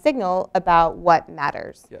strong signal about what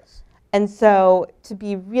matters. Yes. And so to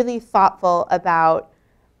be really thoughtful about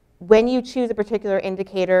when you choose a particular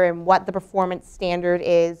indicator and what the performance standard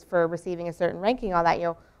is for receiving a certain ranking, all that,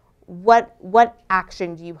 what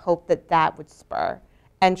action do you hope that would spur?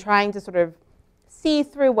 And trying to sort of see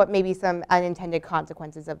through what maybe some unintended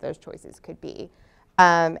consequences of those choices could be.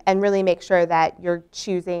 And really make sure that you're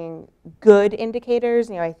choosing good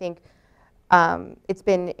indicators. I think it's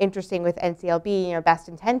been interesting with NCLB, best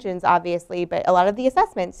intentions, obviously, but a lot of the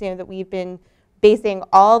assessments, that we've been basing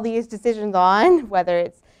all these decisions on, whether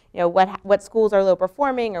it's, what schools are low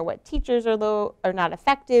performing or what teachers are not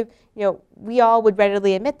effective, we all would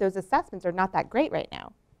readily admit those assessments are not that great right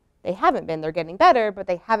now. They haven't been. They're getting better, but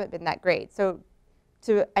they haven't been that great. And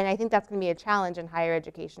I think that's going to be a challenge in higher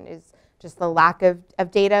education is just the lack of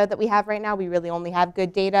data that we have right now. We really only have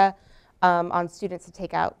good data on students to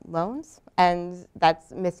take out loans, and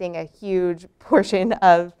that's missing a huge portion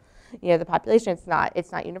of the population.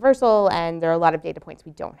 It's not universal, and there are a lot of data points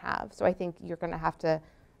we don't have. So I think you're going to have to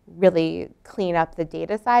really clean up the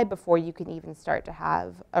data side before you can even start to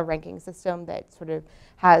have a ranking system that sort of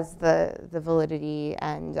has the validity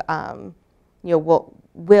and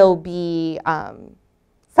will be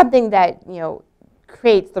something that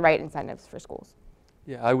creates the right incentives for schools.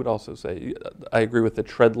 Yeah, I would also say I agree with the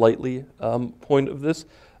tread lightly point of this.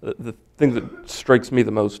 The thing that strikes me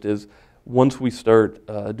the most is once we start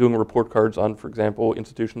doing report cards on, for example,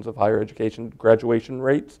 institutions of higher education graduation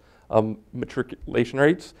rates, matriculation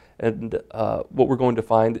rates, and what we're going to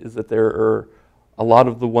find is that there are a lot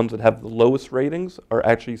of the ones that have the lowest ratings are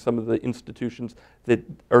actually some of the institutions that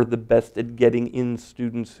are the best at getting in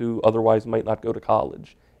students who otherwise might not go to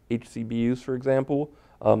college. HCBUs, for example,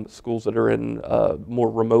 schools that are in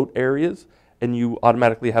more remote areas, and you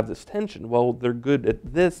automatically have this tension. Well, they're good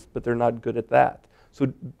at this, but they're not good at that.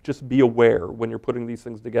 So just be aware when you're putting these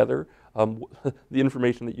things together. The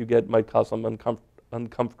information that you get might cause some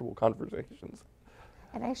uncomfortable conversations.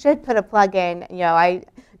 And I should put a plug in,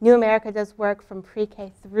 New America does work from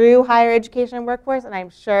pre-K through higher education workforce, and I'm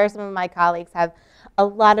sure some of my colleagues have a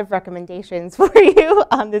lot of recommendations for you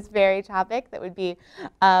on this very topic that would be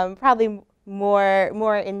probably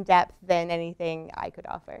more in-depth than anything I could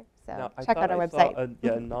offer. So now, check out our website.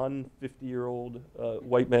 A non-50-year-old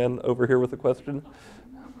white man over here with a question.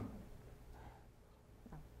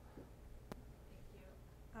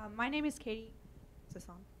 My name is Katie. Is this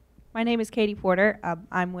on? My name is Katie Porter.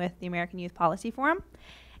 I'm with the American Youth Policy Forum.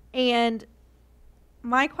 And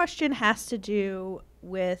my question has to do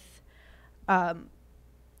with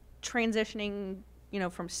transitioning,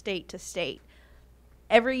 from state to state.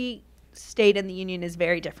 Every state in the union is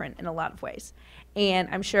very different in a lot of ways. And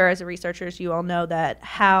I'm sure as researchers, you all know that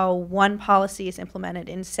how one policy is implemented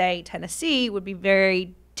in, say, Tennessee would be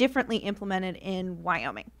very differently implemented in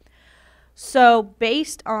Wyoming. So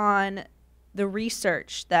based on the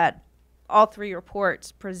research that all three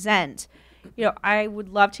reports present, I would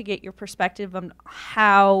love to get your perspective on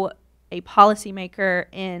how a policymaker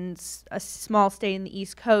in a small state in the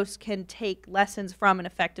East Coast can take lessons from an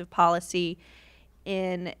effective policy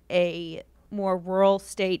in a more rural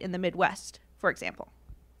state in the Midwest, for example.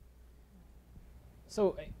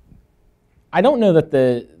 So I don't know that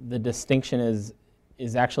the distinction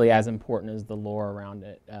is actually as important as the lore around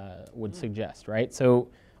it would suggest, right? So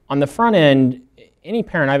on the front end, any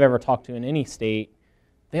parent I've ever talked to in any state,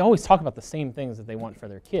 they always talk about the same things that they want for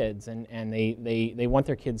their kids, and they want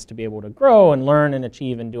their kids to be able to grow and learn and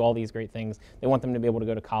achieve and do all these great things. They want them to be able to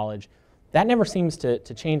go to college. That never seems to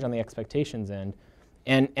change on the expectations end.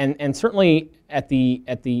 And certainly at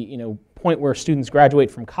the point where students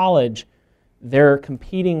graduate from college, they're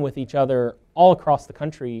competing with each other all across the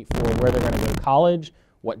country for where they're going to go to college,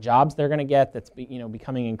 what jobs they're going to get. That's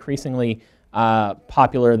becoming increasingly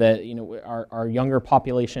popular. That our younger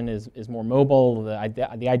population is more mobile. The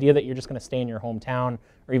idea that you're just going to stay in your hometown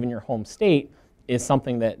or even your home state is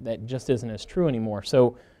something that just isn't as true anymore.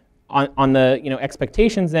 So on the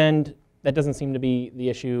expectations end, that doesn't seem to be the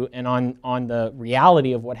issue. And on the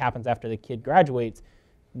reality of what happens after the kid graduates,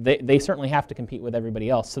 they certainly have to compete with everybody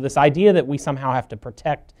else. So this idea that we somehow have to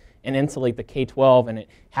protect and insulate the K-12 and it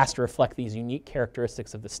has to reflect these unique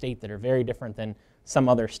characteristics of the state that are very different than some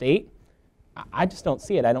other state, I just don't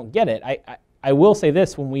see it. I don't get it. I will say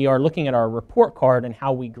this, when we are looking at our report card and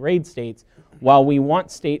how we grade states, while we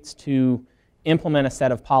want states to implement a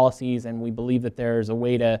set of policies and we believe that there's a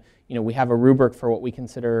way to, we have a rubric for what we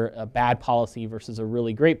consider a bad policy versus a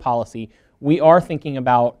really great policy, we are thinking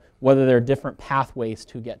about whether there are different pathways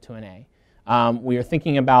to get to an A. We are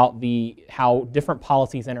thinking about how different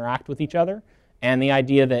policies interact with each other, and the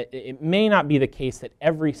idea that it may not be the case that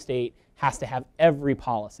every state has to have every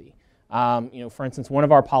policy. For instance, one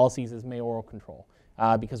of our policies is mayoral control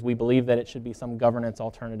because we believe that it should be some governance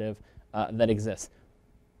alternative that exists.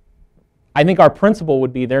 I think our principle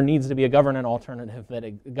would be there needs to be a governance alternative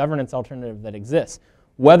that exists.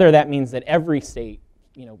 Whether that means that every state,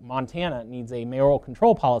 Montana needs a mayoral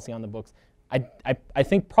control policy on the books, I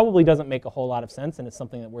think probably doesn't make a whole lot of sense, and it's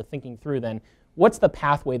something that we're thinking through then. What's the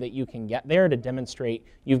pathway that you can get there to demonstrate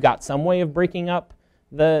you've got some way of breaking up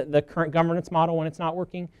the current governance model when it's not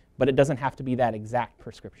working, but it doesn't have to be that exact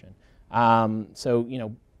prescription.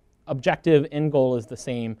 So, objective end goal is the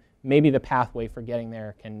same. Maybe the pathway for getting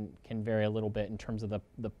there can vary a little bit in terms of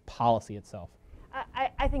the policy itself.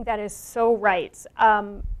 I think that is so right.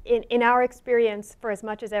 In our experience, for as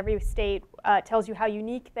much as every state tells you how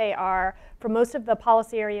unique they are, for most of the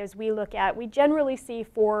policy areas we look at, we generally see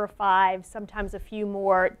 4 or 5, sometimes a few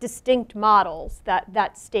more distinct models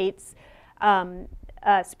that states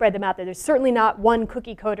spread them out there. There's certainly not one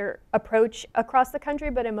cookie cutter approach across the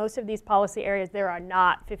country, but in most of these policy areas, there are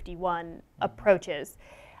not 51 approaches.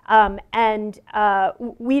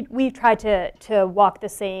 We try to walk the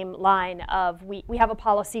same line of we have a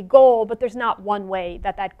policy goal, but there's not one way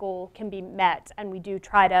that that goal can be met, and we do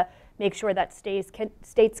try to make sure that states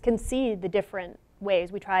can see the different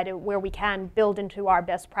ways. We try to, where we can, build into our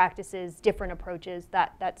best practices different approaches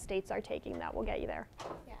that states are taking that will get you there.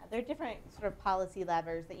 Yeah, there are different sort of policy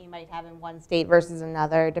levers that you might have in one state versus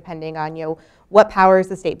another, depending on what powers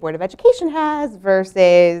the State Board of Education has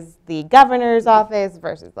versus the governor's office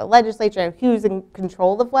versus the legislature, who's in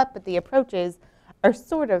control of what, but the approaches are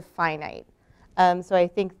sort of finite. So I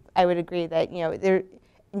think I would agree that there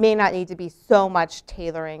may not need to be so much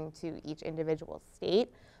tailoring to each individual state.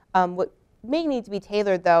 What may need to be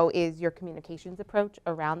tailored, though, is your communications approach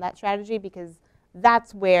around that strategy, because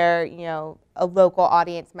that's where a local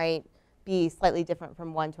audience might be slightly different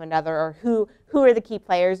from one to another, or who are the key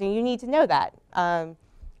players, and you need to know that.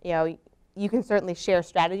 You can certainly share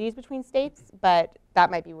strategies between states, but that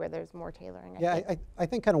might be where there's more tailoring. I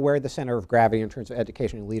think kind of where the center of gravity in terms of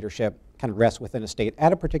education and leadership kind of rests within a state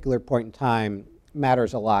at a particular point in time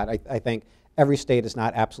matters a lot. I think every state is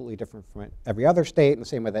not absolutely different from every other state, in the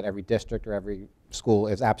same way that every district or every school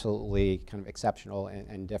is absolutely kind of exceptional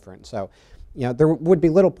and different. So, there would be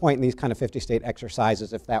little point in these kind of 50-state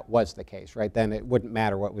exercises if that was the case, right? Then it wouldn't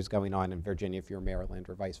matter what was going on in Virginia if you're Maryland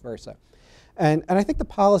or vice versa. And I think the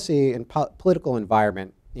policy and political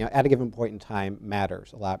environment, at a given point in time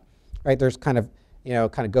matters a lot, right? There's kind of,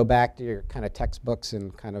 go back to your kind of textbooks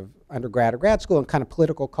and kind of undergrad or grad school and kind of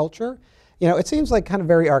political culture. It seems like kind of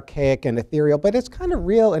very archaic and ethereal, but it's kind of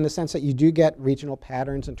real in the sense that you do get regional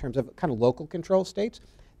patterns in terms of kind of local control states.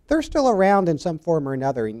 They're still around in some form or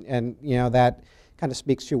another, and that kind of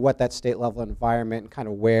speaks to what that state level environment and kind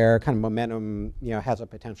of where kind of momentum has a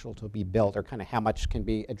potential to be built, or kind of how much can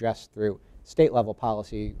be addressed through state level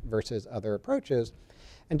policy versus other approaches.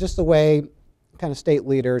 And just the way kind of state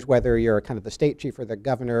leaders, whether you're kind of the state chief or the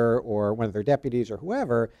governor or one of their deputies or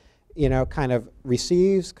whoever, kind of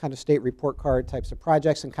receives kind of state report card types of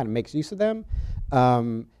projects and kind of makes use of them,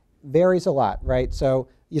 varies a lot, right? So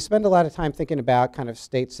you spend a lot of time thinking about kind of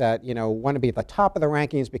states that, want to be at the top of the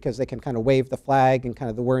rankings because they can kind of wave the flag and kind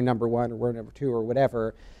of the we're number one or we're number two or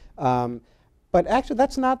whatever. But actually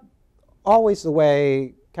that's not always the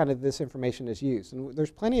way kind of this information is used. And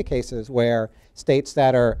there's plenty of cases where states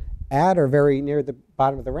that are at or very near the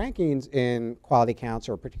bottom of the rankings in quality counts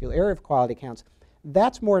or a particular area of quality counts,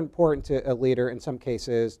 that's more important to a leader in some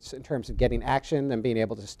cases in terms of getting action than being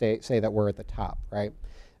able to say that we're at the top, right?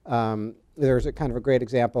 There's a kind of a great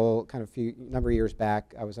example, kind of a number of years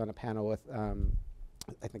back. I was on a panel with,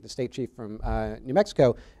 I think, the state chief from New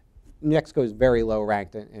Mexico. New Mexico is very low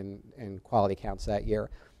ranked in quality counts that year.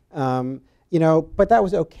 But that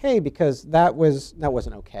was okay because that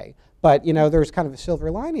wasn't okay. But there's kind of a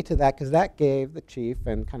silver lining to that, because that gave the chief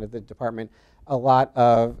and kind of the department a lot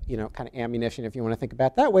of kind of ammunition, if you want to think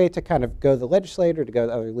about it that way, to kind of go to the legislator, to go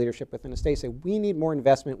to other leadership within the state, say we need more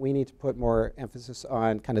investment, we need to put more emphasis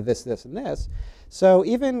on kind of this, this, and this. So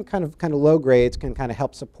even kind of low grades can kind of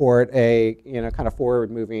help support a kind of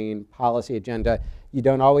forward-moving policy agenda. You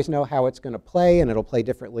don't always know how it's going to play, and it'll play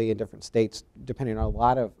differently in different states depending on a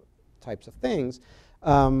lot of types of things.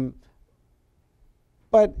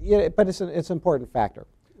 But it's an important factor,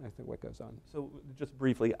 I think, what goes on. So just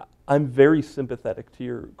briefly, I'm very sympathetic to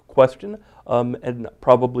your question, and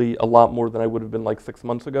probably a lot more than I would have been like 6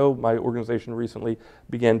 months ago. My organization recently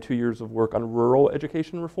began 2 years of work on rural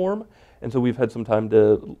education reform, and so we've had some time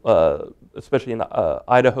to, especially in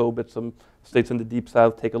Idaho, but some states in the Deep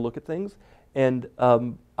South, take a look at things. And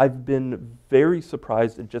I've been very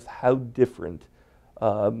surprised at just how different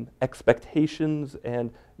expectations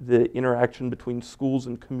and the interaction between schools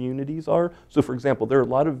and communities are. So for example, there are a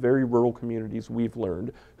lot of very rural communities we've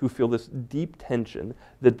learned who feel this deep tension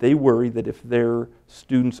that they worry that if their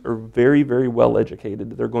students are very, very well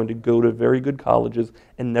educated, they're going to go to very good colleges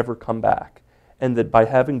and never come back. And that by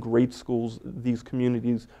having great schools, these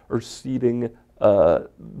communities are ceding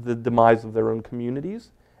the demise of their own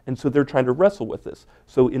communities. And so they're trying to wrestle with this.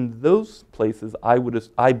 So in those places, I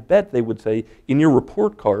bet they would say, in your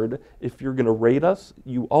report card, if you're going to rate us,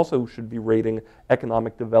 you also should be rating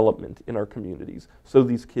economic development in our communities, so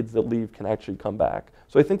these kids that leave can actually come back.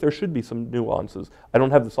 So I think there should be some nuances. I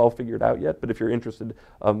don't have this all figured out yet, but if you're interested,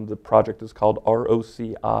 the project is called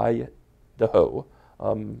ROCI DAHO.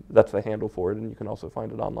 That's the handle for it, and you can also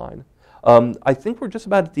find it online. I think we're just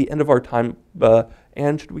about at the end of our time.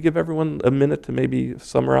 Anne, should we give everyone a minute to maybe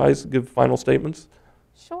summarize, give final statements?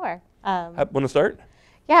 Sure. Want to start?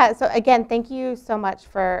 Yeah, so again, thank you so much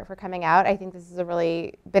for coming out. I think this has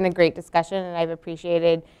been a great discussion, and I've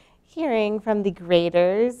appreciated hearing from the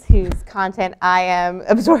graders whose content I am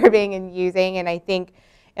absorbing and using, and I think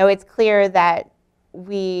it's clear that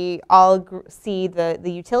we all see the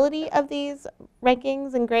utility of these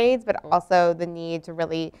rankings and grades, but also the need to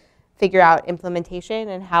really figure out implementation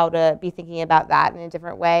and how to be thinking about that in a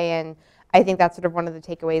different way. And I think that's sort of one of the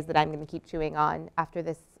takeaways that I'm going to keep chewing on after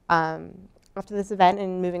this event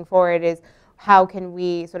and moving forward is how can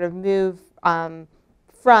we sort of move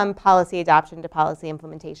from policy adoption to policy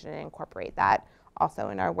implementation and incorporate that also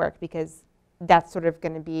in our work, because that's sort of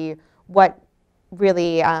going to be what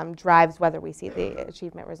really drives whether we see the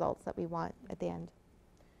achievement results that we want at the end.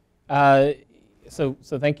 So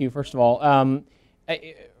thank you, first of all.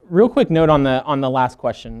 Real quick note on the last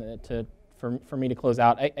question for me to close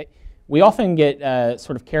out. We often get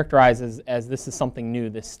sort of characterized as this is something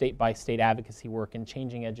new, this state-by-state advocacy work and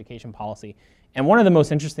changing education policy. And one of the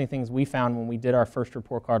most interesting things we found when we did our first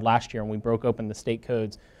report card last year and we broke open the state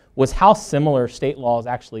codes was how similar state laws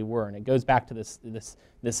actually were. And it goes back to this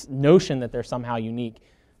notion that they're somehow unique.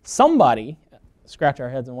 Somebody, scratch our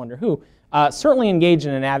heads and wonder who, certainly engaged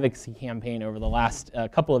in an advocacy campaign over the last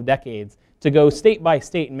couple of decades to go state by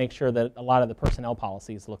state and make sure that a lot of the personnel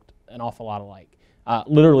policies looked an awful lot alike.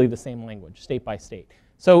 Literally the same language, state by state.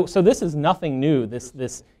 So this is nothing new.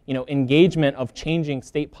 This engagement of changing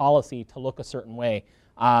state policy to look a certain way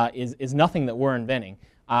is nothing that we're inventing.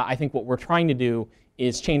 I think what we're trying to do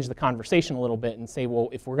is change the conversation a little bit and say, well,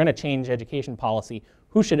 if we're going to change education policy,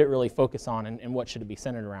 who should it really focus on and what should it be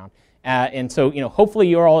centered around? And so hopefully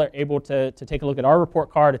you're all able to take a look at our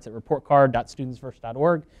report card. It's at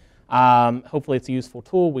reportcard.studentsfirst.org. Hopefully it's a useful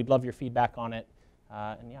tool. We'd love your feedback on it.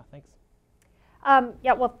 And yeah, thanks.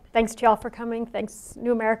 Yeah, well, thanks to y'all for coming. Thanks,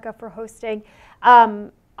 New America, for hosting.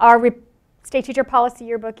 Our State Teacher Policy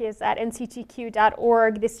Yearbook is at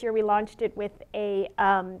nctq.org. This year we launched it with a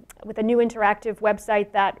new interactive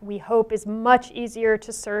website that we hope is much easier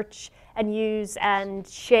to search and use and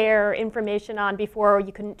share information on. Before,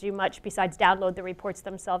 you couldn't do much besides download the reports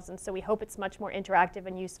themselves, and so we hope it's much more interactive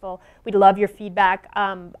and useful. We'd love your feedback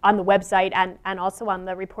on the website and also on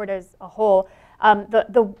the report as a whole.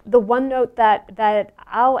 The one note that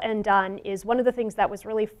I'll end on is one of the things that was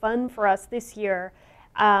really fun for us this year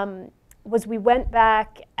was we went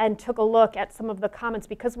back and took a look at some of the comments,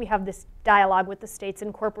 because we have this dialogue with the states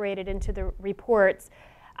incorporated into the reports.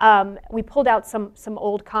 We pulled out some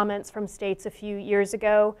old comments from states a few years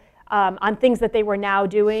ago on things that they were now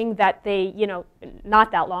doing that they,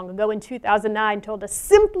 not that long ago in 2009 told us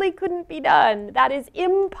simply couldn't be done. That is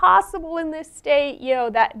impossible in this state.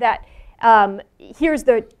 Here's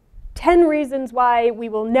the 10 reasons why we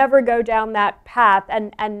will never go down that path,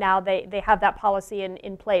 and now they have that policy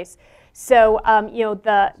in place. So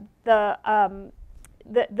the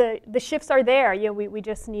shifts are there. We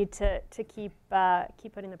just need to keep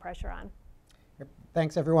putting the pressure on.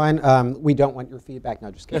 Thanks, everyone. We don't want your feedback.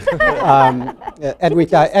 No, just kidding.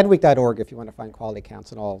 Edweek.org if you want to find quality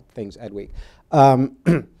counts and all things Edweek. I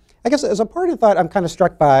guess as a parting thought, I'm kind of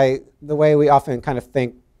struck by the way we often kind of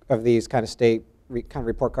think of these kind of state kind of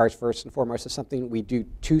report cards first and foremost as something we do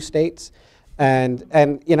to states. And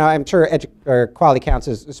I'm sure quality counts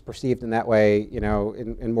is perceived in that way,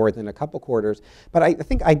 in more than a couple quarters. But I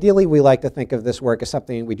think ideally we like to think of this work as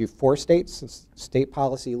something we do for states, since state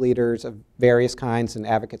policy leaders of various kinds and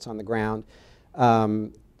advocates on the ground,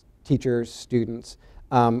 teachers, students,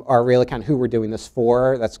 are really kind of who we're doing this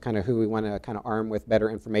for. That's kind of who we want to kind of arm with better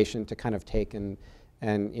information to kind of take and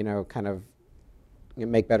kind of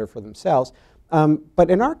make better for themselves. But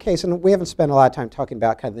in our case, and we haven't spent a lot of time talking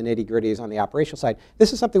about kind of the nitty-gritties on the operational side,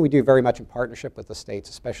 this is something we do very much in partnership with the states,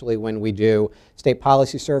 especially when we do state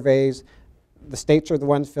policy surveys. The states are the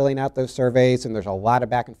ones filling out those surveys, and there's a lot of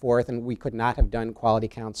back and forth, and we could not have done quality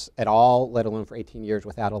counts at all, let alone for 18 years,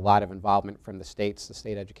 without a lot of involvement from the states, the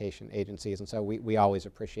state education agencies, and so we always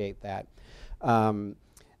appreciate that. Kind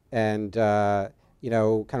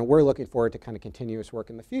of we're looking forward to kind of continuous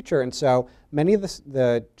work in the future. And so many of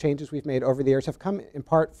the changes we've made over the years have come in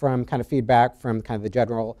part from kind of feedback from kind of the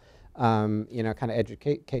general, kind of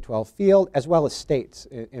K-12 field, as well as states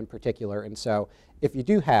in particular. And so if you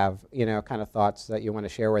do have, kind of thoughts that you want to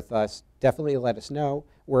share with us, definitely let us know.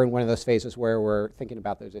 We're in one of those phases where we're thinking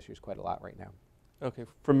about those issues quite a lot right now. Okay,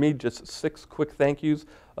 from me, just 6 quick thank yous.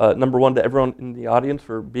 Number one, to everyone in the audience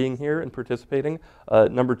for being here and participating.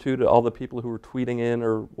 Number two, to all the people who are tweeting in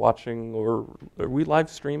or watching, or are we live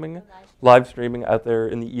streaming? Live streaming out there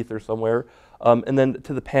in the ether somewhere. And then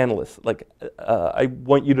to the panelists, I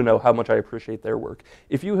want you to know how much I appreciate their work.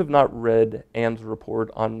 If you have not read Anne's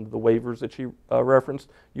report on the waivers that she referenced,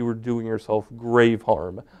 you are doing yourself grave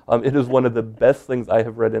harm. It is one of the best things I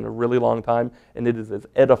have read in a really long time, and it is as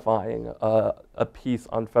edifying a piece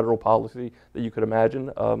on federal policy that you could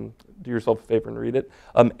imagine. Do yourself a favor and read it.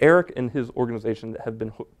 Eric and his organization have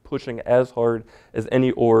been pushing as hard as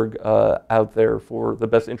any org out there for the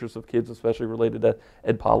best interests of kids, especially related to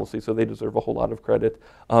ed policy, so they deserve a whole lot of credit.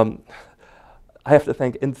 I have to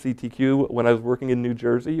thank NCTQ. When I was working in New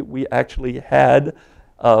Jersey, we actually had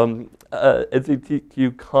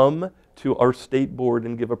NCTQ come to our state board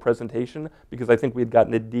and give a presentation because I think we had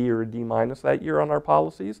gotten a D or a D minus that year on our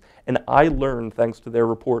policies. And I learned, thanks to their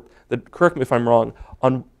report, that, correct me if I'm wrong,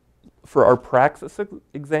 for our praxis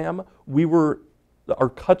exam, our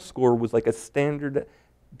cut score was like a standard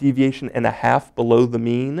deviation and a half below the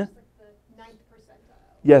mean. Like the 9th percentile.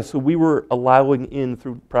 Yeah, so we were allowing in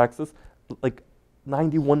through praxis like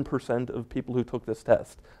 91% of people who took this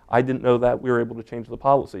test. I didn't know that. We were able to change the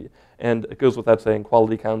policy. And it goes without saying,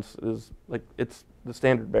 quality counts is it's the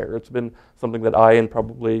standard bearer. It's been something that I and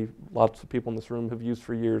probably lots of people in this room have used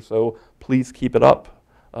for years. So please keep it up.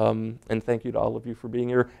 And thank you to all of you for being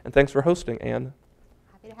here. And thanks for hosting, Anne.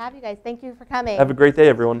 Happy to have you guys. Thank you for coming. Have a great day,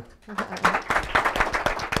 everyone.